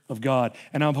word of God.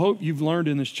 And I hope you've learned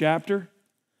in this chapter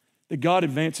that God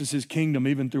advances his kingdom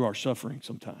even through our suffering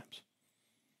sometimes.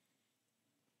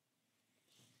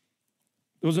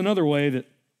 There was another way that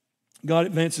God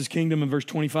advanced his kingdom in verse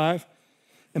 25.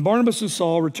 And Barnabas and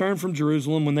Saul returned from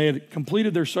Jerusalem when they had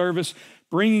completed their service,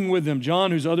 bringing with them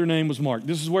John, whose other name was Mark.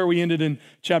 This is where we ended in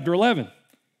chapter 11.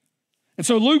 And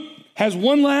so Luke has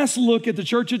one last look at the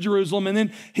church of Jerusalem, and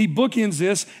then he bookends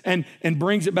this and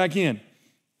brings it back in.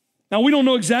 Now, we don't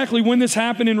know exactly when this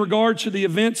happened in regards to the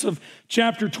events of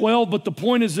chapter 12, but the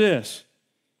point is this.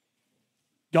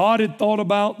 God had thought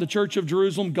about the church of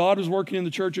Jerusalem. God was working in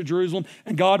the church of Jerusalem,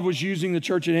 and God was using the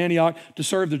church at Antioch to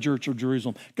serve the church of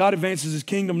Jerusalem. God advances his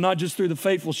kingdom not just through the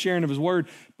faithful sharing of his word,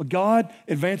 but God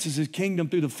advances his kingdom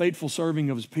through the faithful serving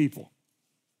of his people.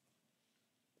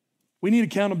 We need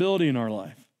accountability in our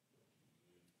life.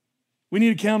 We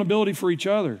need accountability for each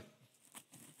other.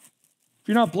 If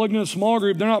you're not plugged in a small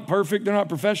group, they're not perfect, they're not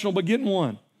professional, but get in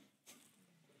one.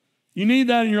 You need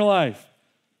that in your life.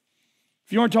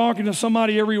 If you aren't talking to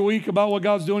somebody every week about what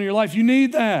God's doing in your life, you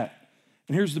need that.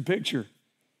 And here's the picture.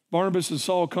 Barnabas and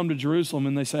Saul come to Jerusalem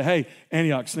and they say, hey,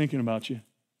 Antioch's thinking about you.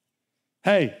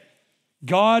 Hey,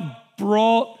 God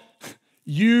brought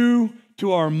you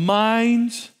to our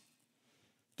minds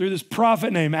through this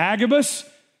prophet named Agabus.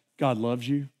 God loves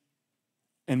you.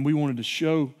 And we wanted to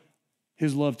show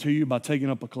his love to you by taking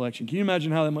up a collection. Can you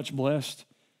imagine how that much blessed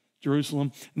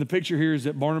Jerusalem? And the picture here is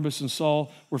that Barnabas and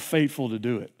Saul were faithful to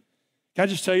do it. Can I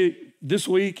just tell you, this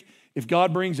week, if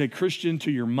God brings a Christian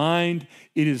to your mind,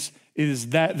 it is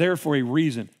that there for a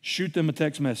reason. Shoot them a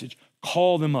text message.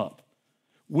 Call them up.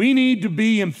 We need to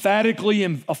be emphatically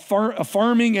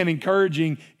affirming and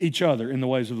encouraging each other in the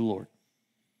ways of the Lord.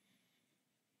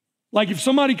 Like if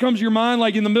somebody comes to your mind,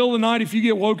 like in the middle of the night, if you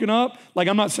get woken up, like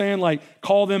I'm not saying like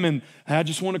call them and I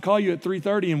just want to call you at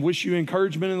 3:30 and wish you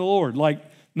encouragement in the Lord. Like,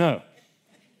 no.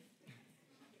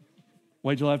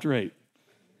 Wait till after 8.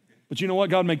 But you know what?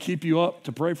 God may keep you up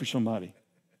to pray for somebody.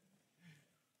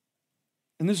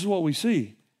 And this is what we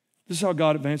see. This is how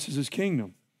God advances his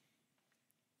kingdom.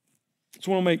 Just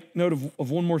want to make note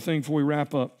of one more thing before we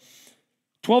wrap up.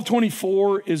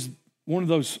 1224 is one of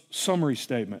those summary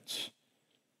statements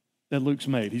that Luke's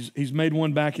made. He's made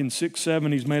one back in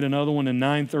 6:7. He's made another one in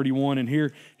 9:31. And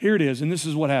here it is. And this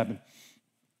is what happened.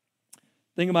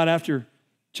 Think about after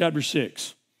chapter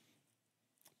 6.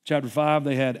 Chapter 5,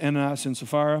 they had Ananias and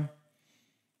Sapphira.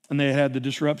 And they had the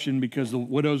disruption because the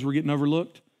widows were getting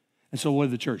overlooked. And so what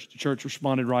did the church? The church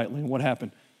responded rightly. And what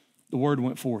happened? The word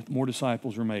went forth. More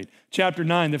disciples were made. Chapter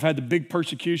 9, they've had the big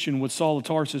persecution with Saul of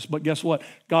Tarsus. But guess what?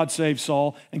 God saved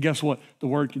Saul. And guess what? The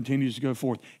word continues to go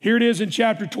forth. Here it is in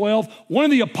chapter 12. One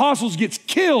of the apostles gets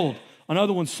killed.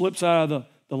 Another one slips out of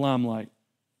the limelight.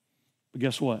 But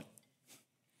guess what?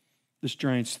 This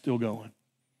train's still going.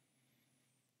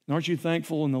 And aren't you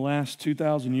thankful in the last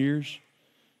 2,000 years?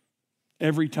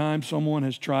 Every time someone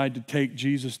has tried to take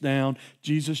Jesus down,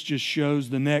 Jesus just shows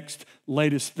the next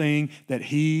latest thing, that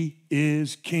he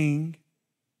is king.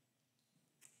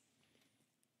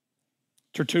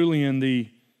 Tertullian, the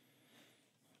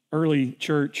early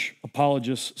church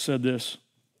apologist, said this: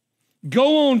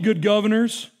 "Go on, good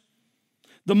governors.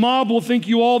 The mob will think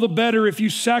you all the better if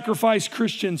you sacrifice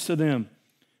Christians to them.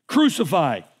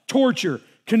 Crucify, torture,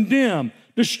 condemn,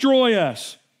 destroy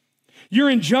us. Your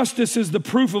injustice is the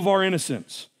proof of our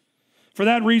innocence. For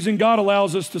that reason, God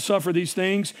allows us to suffer these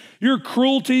things. Your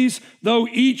cruelties, though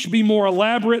each be more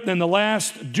elaborate than the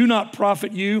last, do not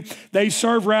profit you. They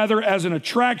serve rather as an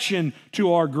attraction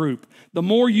to our group. The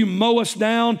more you mow us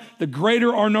down, the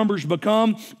greater our numbers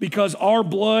become, because our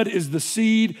blood is the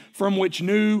seed from which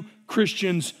new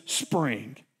Christians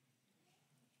spring.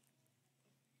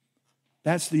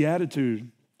 That's the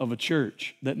attitude of a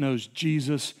church that knows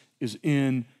Jesus is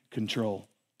in control.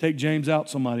 Take James out,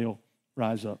 somebody will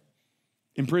rise up.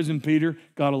 Imprison Peter,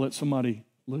 God will let somebody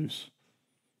loose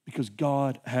because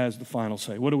God has the final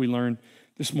say. What do we learn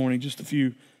this morning? Just a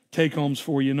few take-homes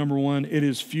for you. Number one, it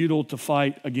is futile to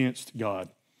fight against God.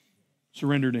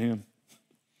 Surrender to Him.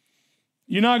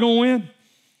 You're not going to win.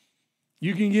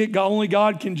 You can get, only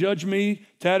God can judge me,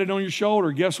 tatted on your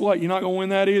shoulder. Guess what? You're not going to win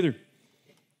that either.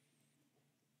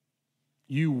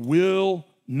 You will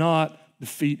not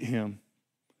defeat Him.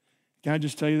 Can I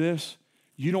just tell you this?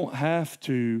 You don't have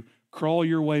to crawl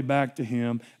your way back to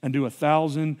Him and do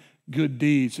 1,000 good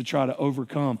deeds to try to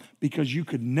overcome, because you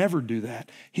could never do that.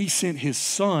 He sent His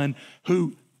Son,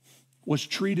 who was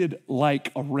treated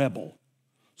like a rebel,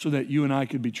 so that you and I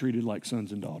could be treated like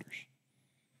sons and daughters.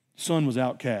 The Son was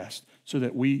outcast so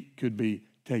that we could be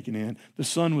taken in. The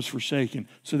Son was forsaken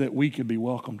so that we could be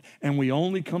welcomed. And we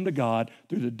only come to God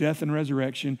through the death and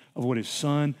resurrection of what His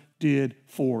Son did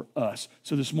for us.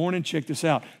 So this morning, check this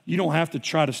out. You don't have to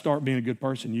try to start being a good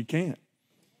person. You can't.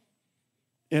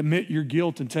 Admit your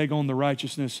guilt and take on the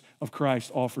righteousness of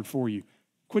Christ offered for you.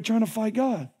 Quit trying to fight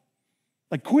God.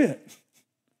 Like, quit.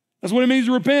 That's what it means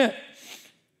to repent.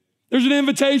 There's an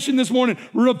invitation this morning.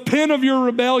 Repent of your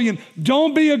rebellion.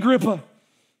 Don't be Agrippa.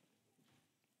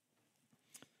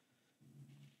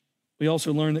 We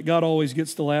also learn that God always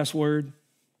gets the last word,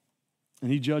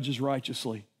 and He judges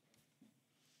righteously.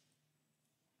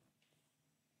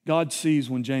 God sees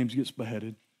when James gets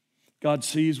beheaded. God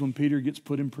sees when Peter gets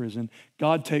put in prison.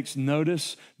 God takes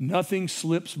notice. Nothing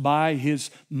slips by His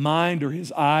mind or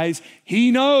His eyes. He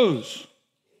knows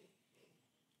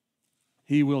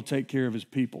He will take care of His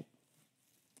people.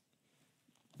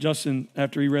 Justin,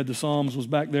 after he read the Psalms, was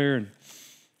back there, and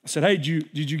I said, hey,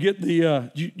 did you get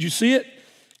the, did you see it?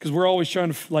 Because we're always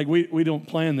trying to, like, we don't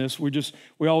plan this.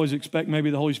 We always expect maybe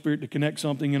the Holy Spirit to connect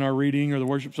something in our reading or the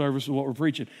worship service with what we're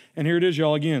preaching. And here it is,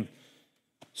 y'all, again.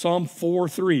 Psalm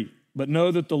 4:3. But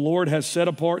know that the Lord has set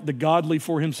apart the godly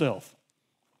for Himself.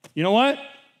 You know what?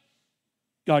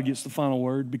 God gets the final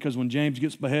word, because when James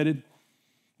gets beheaded,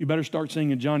 you better start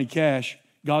singing Johnny Cash.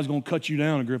 God's going to cut you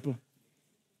down, Agrippa.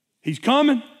 He's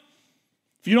coming.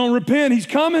 If you don't repent, He's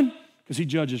coming, because He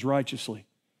judges righteously.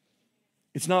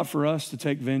 It's not for us to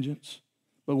take vengeance,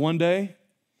 but one day,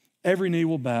 every knee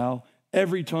will bow,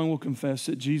 every tongue will confess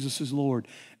that Jesus is Lord.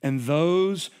 And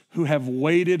those who have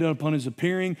waited upon His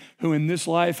appearing, who in this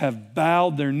life have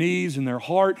bowed their knees in their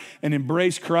heart and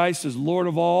embraced Christ as Lord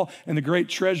of all and the great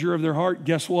treasure of their heart,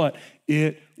 guess what?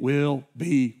 It will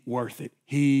be worth it.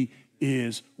 He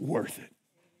is worth it.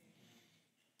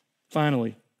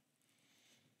 Finally,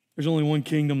 there's only one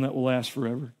kingdom that will last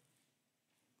forever.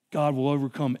 God will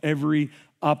overcome every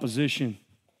opposition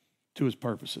to His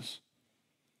purposes.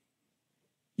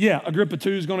 Yeah, Agrippa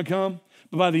II is going to come,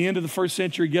 but by the end of the first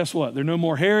century, guess what? There are no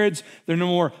more Herods, there are no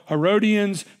more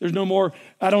Herodians, there's no more,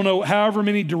 I don't know, however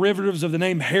many derivatives of the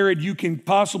name Herod you can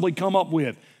possibly come up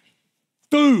with.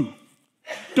 Through,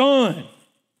 done.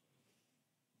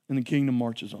 And the kingdom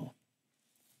marches on.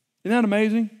 Isn't that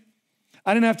amazing?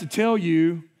 I didn't have to tell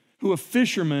you who a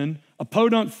fisherman, a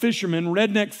podunk fisherman,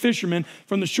 redneck fisherman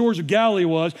from the shores of Galilee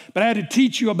was, but I had to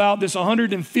teach you about this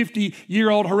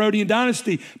 150-year-old Herodian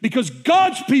dynasty, because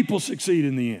God's people succeed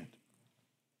in the end.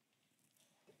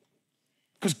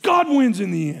 Because God wins in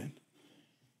the end.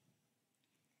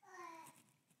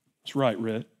 That's right,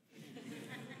 Red.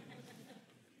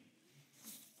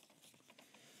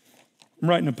 I'm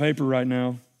writing a paper right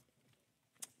now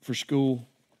for school,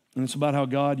 and it's about how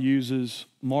God uses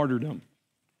martyrdom,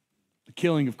 the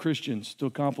killing of Christians, to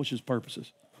accomplish His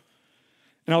purposes.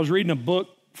 And I was reading a book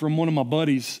from one of my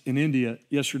buddies in India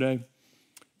yesterday,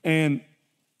 and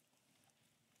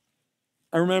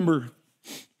I remember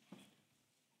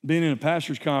being in a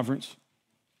pastor's conference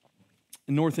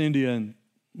in North India, and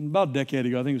about a decade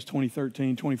ago, I think it was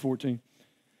 2013, 2014,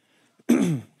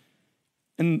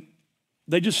 and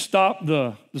they just stopped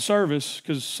the service,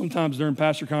 because sometimes during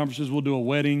pastor conferences we'll do a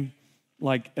wedding,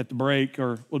 like at the break,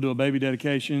 or we'll do a baby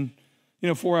dedication.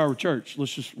 4-hour church.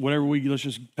 Let's just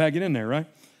pack it in there, right?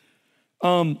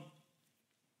 And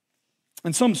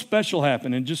something special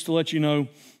happened. And just to let you know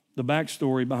the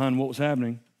backstory behind what was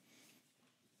happening,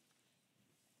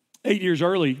 8 years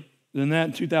early than that,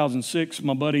 in 2006,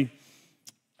 my buddy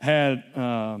had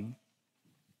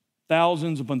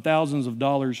thousands upon thousands of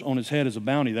dollars on his head as a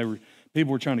bounty.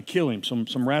 People were trying to kill him.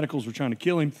 Some radicals were trying to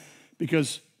kill him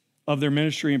because of their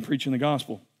ministry and preaching the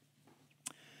gospel.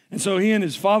 And so he and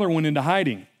his father went into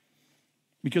hiding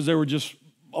because there were just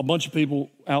a bunch of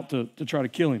people out to try to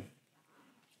kill him.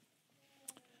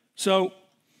 So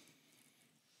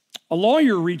a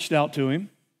lawyer reached out to him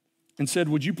and said,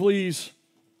 would you please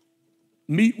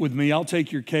meet with me? I'll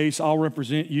take your case. I'll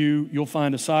represent you. You'll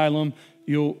find asylum.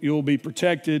 You'll be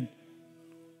protected.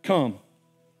 Come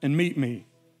and meet me.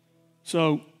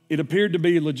 So it appeared to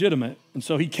be legitimate. And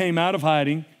so he came out of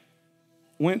hiding,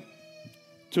 went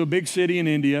to a big city in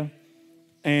India,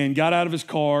 and got out of his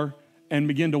car and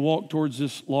began to walk towards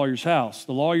this lawyer's house.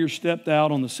 The lawyer stepped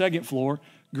out on the second floor,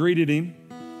 greeted him,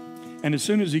 and as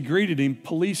soon as he greeted him,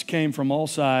 police came from all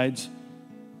sides,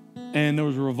 and there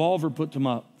was a revolver put to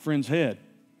my friend's head,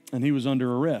 and he was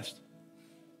under arrest.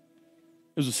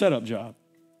 It was a setup job.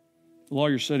 The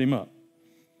lawyer set him up.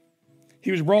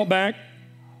 He was brought back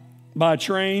by a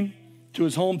train to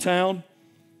his hometown.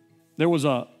 There was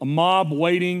a mob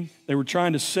waiting. They were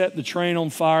trying to set the train on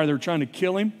fire. They were trying to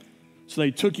kill him. So they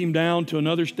took him down to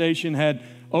another station, had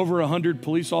over 100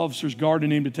 police officers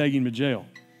guarding him to take him to jail.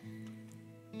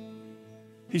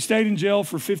 He stayed in jail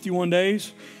for 51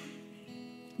 days.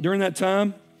 During that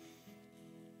time,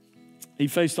 he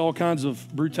faced all kinds of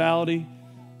brutality.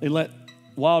 They let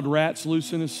wild rats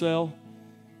loose in his cell.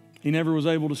 He never was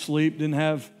able to sleep, didn't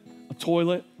have a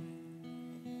toilet.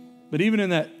 But even in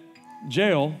that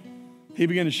jail, he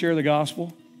began to share the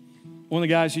gospel. One of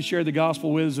the guys he shared the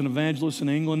gospel with is an evangelist in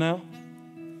England now.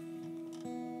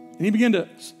 And he began to,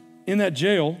 in that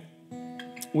jail,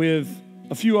 with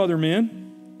a few other men,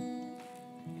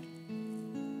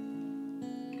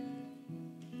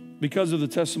 because of the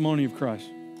testimony of Christ.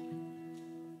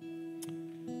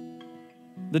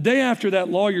 The day after that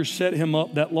lawyer set him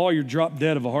up, that lawyer dropped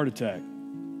dead of a heart attack.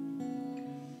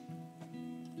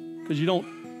 Because you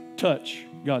don't touch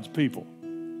God's people.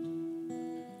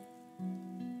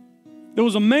 There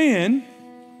was a man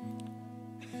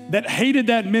that hated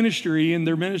that ministry in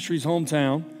their ministry's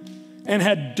hometown and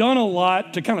had done a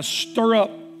lot to kind of stir up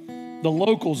the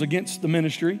locals against the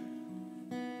ministry.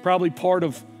 Probably part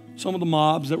of some of the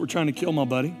mobs that were trying to kill my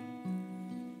buddy.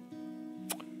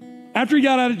 After he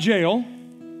got out of jail,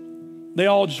 they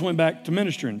all just went back to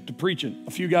ministering, to preaching.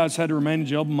 A few guys had to remain in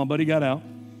jail, but my buddy got out.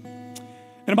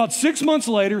 And about 6 months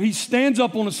later, he stands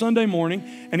up on a Sunday morning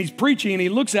and he's preaching and he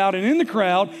looks out, and in the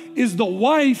crowd is the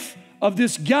wife of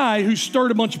this guy who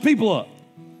stirred a bunch of people up.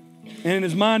 And in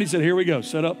his mind, he said, here we go,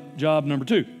 set up job number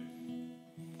 2.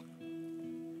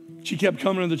 She kept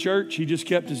coming to the church. He just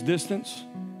kept his distance.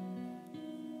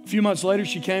 A few months later,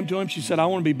 she came to him. She said, I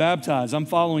want to be baptized. I'm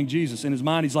following Jesus. In his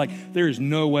mind, he's like, there is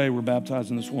no way we're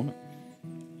baptizing this woman.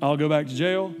 I'll go back to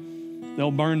jail.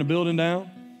 They'll burn the building down.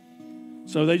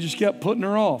 So they just kept putting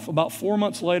her off. About 4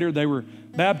 months later, they were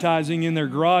baptizing in their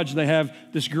garage. They have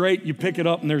this grate, you pick it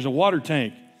up, and there's a water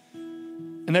tank.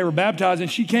 And they were baptizing.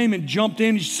 She came and jumped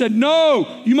in. And she said,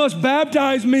 no, you must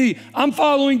baptize me. I'm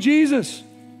following Jesus.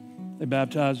 They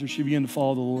baptized her. She began to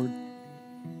follow the Lord.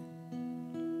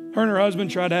 Her and her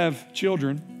husband tried to have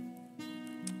children.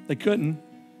 They couldn't.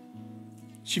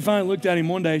 She finally looked at him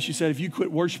one day. She said, if you quit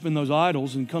worshiping those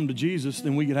idols and come to Jesus,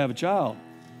 then we could have a child.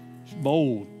 She's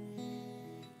bold.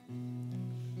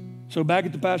 So back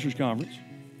at the pastor's conference,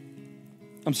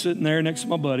 I'm sitting there next to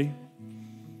my buddy.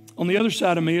 On the other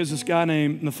side of me is this guy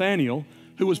named Nathaniel,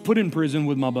 who was put in prison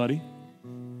with my buddy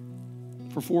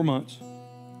for 4 months.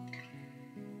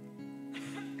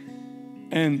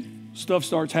 And stuff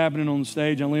starts happening on the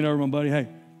stage. I lean over to my buddy, hey,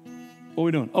 what are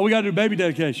we doing? Oh, we got to do baby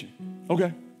dedication.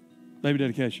 Okay, baby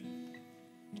dedication.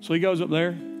 So he goes up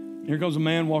there. Here comes a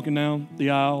man walking down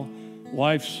the aisle.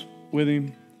 Wife's with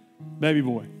him, baby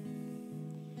boy.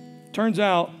 Turns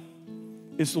out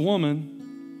it's the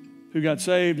woman who got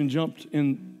saved and jumped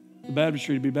in the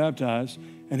baptistry to be baptized.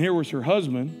 And here was her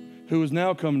husband, who was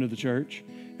now coming to the church.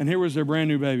 And here was their brand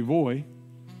new baby boy.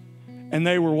 And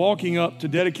they were walking up to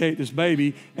dedicate this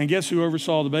baby. And guess who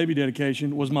oversaw the baby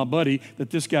dedication was my buddy that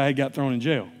this guy had got thrown in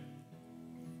jail.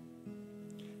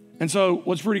 And so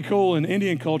what's pretty cool in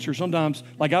Indian culture, sometimes,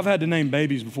 like I've had to name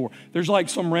babies before. There's like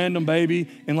some random baby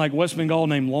in like West Bengal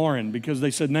named Lauren because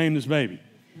they said, name this baby.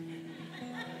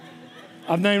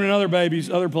 I've named other babies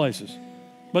other places.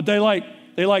 But they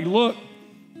look,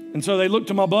 and so they look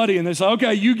to my buddy and they say,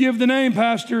 okay, you give the name,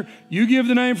 Pastor. You give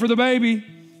the name for the baby.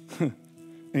 And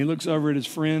he looks over at his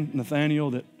friend,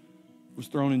 Nathaniel, that was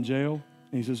thrown in jail.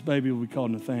 And he says, baby will be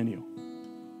called Nathaniel.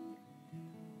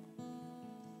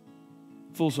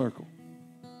 Full circle.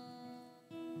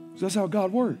 So that's how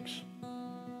God works.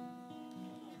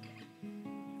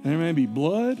 and there may be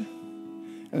blood,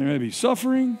 and there may be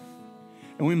suffering,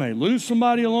 and we may lose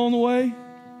somebody along the way,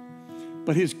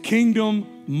 but his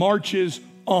kingdom marches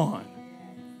on.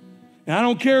 And I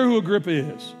don't care who Agrippa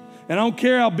is, and I don't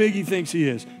care how big he thinks he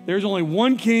is. There's only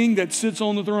one king that sits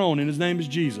on the throne, and his name is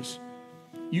Jesus.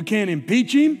 You can't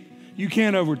impeach him. You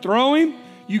can't overthrow him.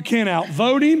 You can't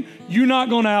outvote him. You're not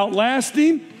going to outlast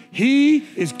him. He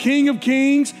is King of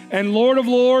kings and Lord of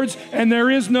lords, and there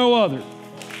is no other.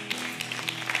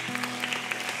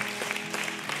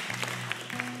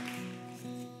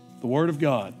 The Word of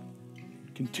God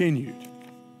continued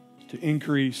to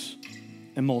increase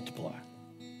and multiply.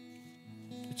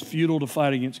 It's futile to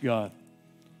fight against God,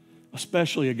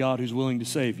 especially a God who's willing to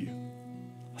save you,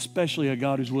 especially a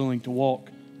God who's willing to walk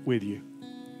with you.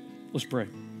 Let's pray.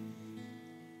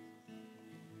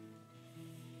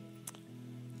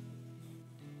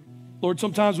 Lord,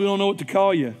 sometimes we don't know what to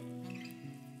call you.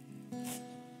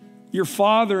 You're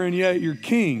Father and yet you're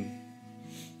King.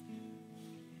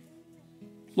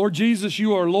 Lord Jesus,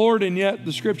 you are Lord and yet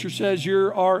the Scripture says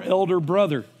you're our elder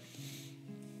brother.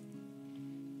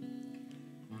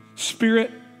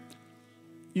 Spirit,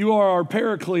 you are our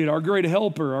paraclete, our great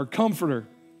helper, our comforter,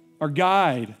 our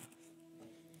guide.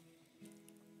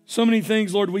 So many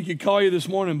things, Lord, we could call you this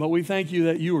morning, but we thank you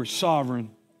that you are sovereign,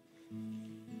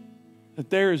 that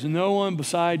there is no one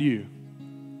beside you,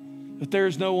 that there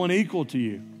is no one equal to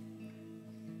you.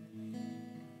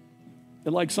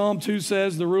 That like Psalm 2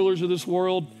 says, the rulers of this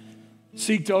world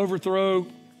seek to overthrow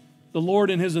the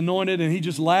Lord and his anointed, and he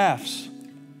just laughs.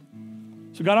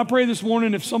 So God, I pray this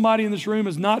morning if somebody in this room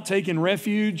has not taken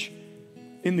refuge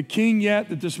in the King yet,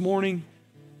 that this morning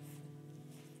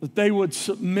that they would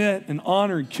submit and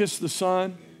honor and kiss the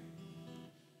Son.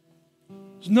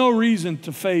 There's no reason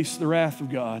to face the wrath of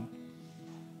God.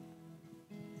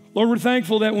 Lord, we're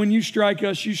thankful that when you strike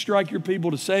us, you strike your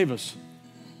people to save us,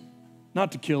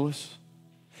 not to kill us.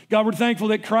 God, we're thankful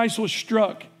that Christ was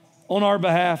struck on our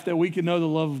behalf that we can know the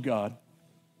love of God.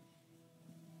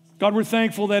 God, we're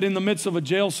thankful that in the midst of a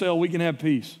jail cell, we can have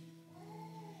peace.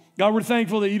 God, we're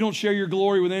thankful that you don't share your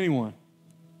glory with anyone.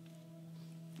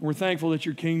 We're thankful that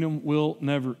your kingdom will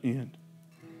never end.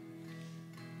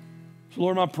 So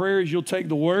Lord, my prayer is you'll take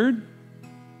the word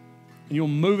and you'll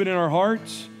move it in our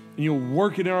hearts and you'll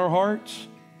work it in our hearts.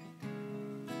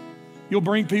 You'll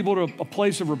bring people to a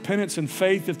place of repentance and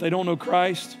faith if they don't know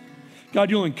Christ.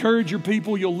 God, you'll encourage your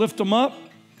people. You'll lift them up.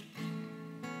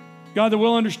 God, that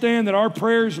we'll understand that our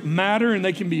prayers matter and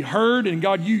they can be heard. And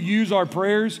God, you use our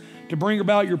prayers to bring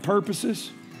about your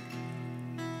purposes.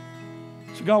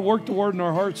 So God, work the word in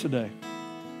our hearts today.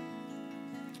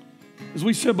 As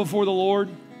we sit before the Lord,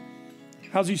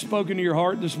 how's he spoken to your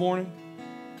heart this morning?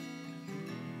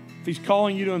 If he's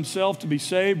calling you to himself to be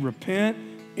saved, repent,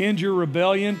 end your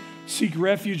rebellion, seek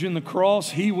refuge in the cross,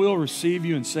 he will receive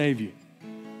you and save you.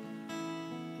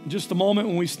 In just a moment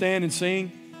when we stand and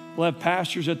sing, we'll have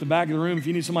pastors at the back of the room. If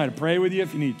you need somebody to pray with you,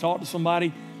 if you need to talk to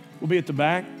somebody, we'll be at the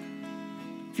back.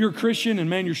 If you're a Christian and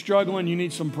man, you're struggling, you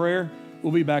need some prayer,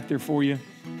 we'll be back there for you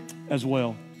as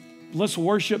well. Let's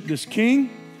worship this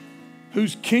King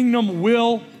whose kingdom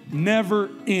will never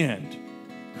end.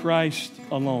 Christ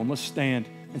alone. Let's stand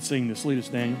and sing this. Lead us,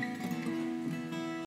 Daniel.